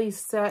lovely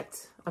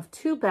set of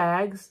 2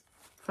 bags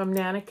from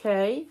Nana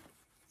K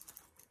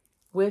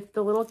with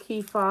the little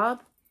key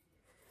fob,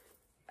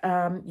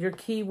 your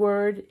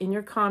keyword in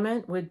your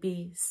comment would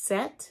be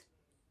set.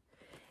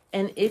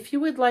 And if you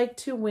would like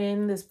to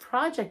win this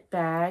project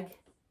bag,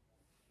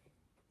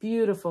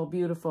 beautiful,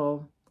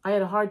 beautiful. I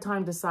had a hard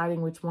time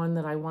deciding which one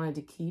that I wanted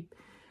to keep.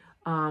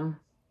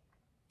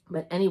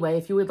 But anyway,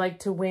 if you would like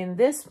to win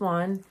this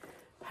one,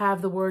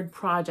 have the word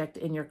project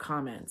in your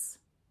comments.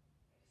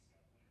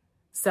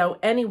 So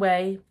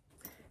anyway,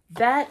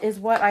 that is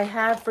what I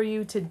have for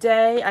you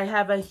today. I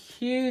have a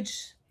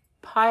huge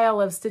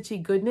pile of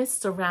stitchy goodness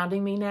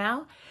surrounding me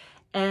now,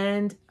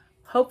 and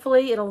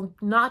hopefully it'll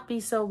not be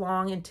so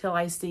long until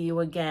I see you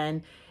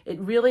again. It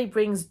really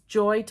brings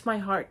joy to my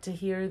heart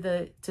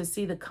to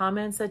see the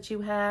comments that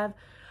you have.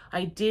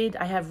 I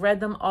have read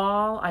them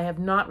all. I have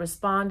not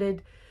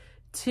responded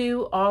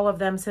to all of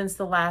them since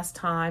the last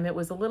time. It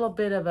was a little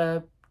bit of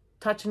a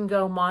touch and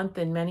go month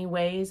in many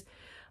ways.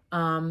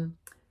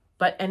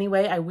 But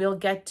anyway, I will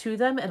get to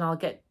them, and I'll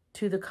get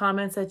to the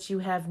comments that you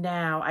have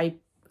now. I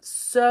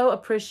so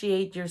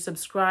appreciate your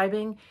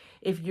subscribing.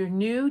 If you're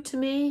new to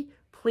me,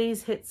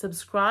 please hit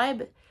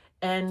subscribe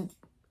and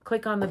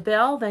click on the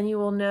bell. Then you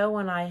will know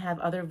when I have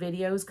other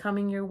videos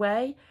coming your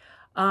way.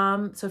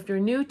 So if you're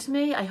new to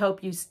me, I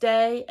hope you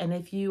stay. And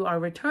if you are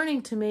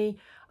returning to me,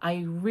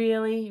 I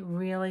really,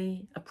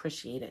 really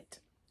appreciate it.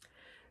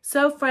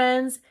 So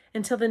friends,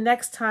 until the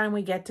next time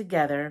we get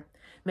together,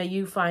 may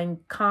you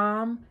find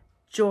calm,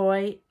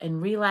 joy,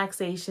 and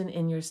relaxation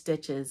in your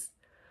stitches.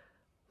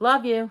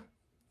 Love you.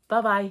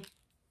 Bye-bye.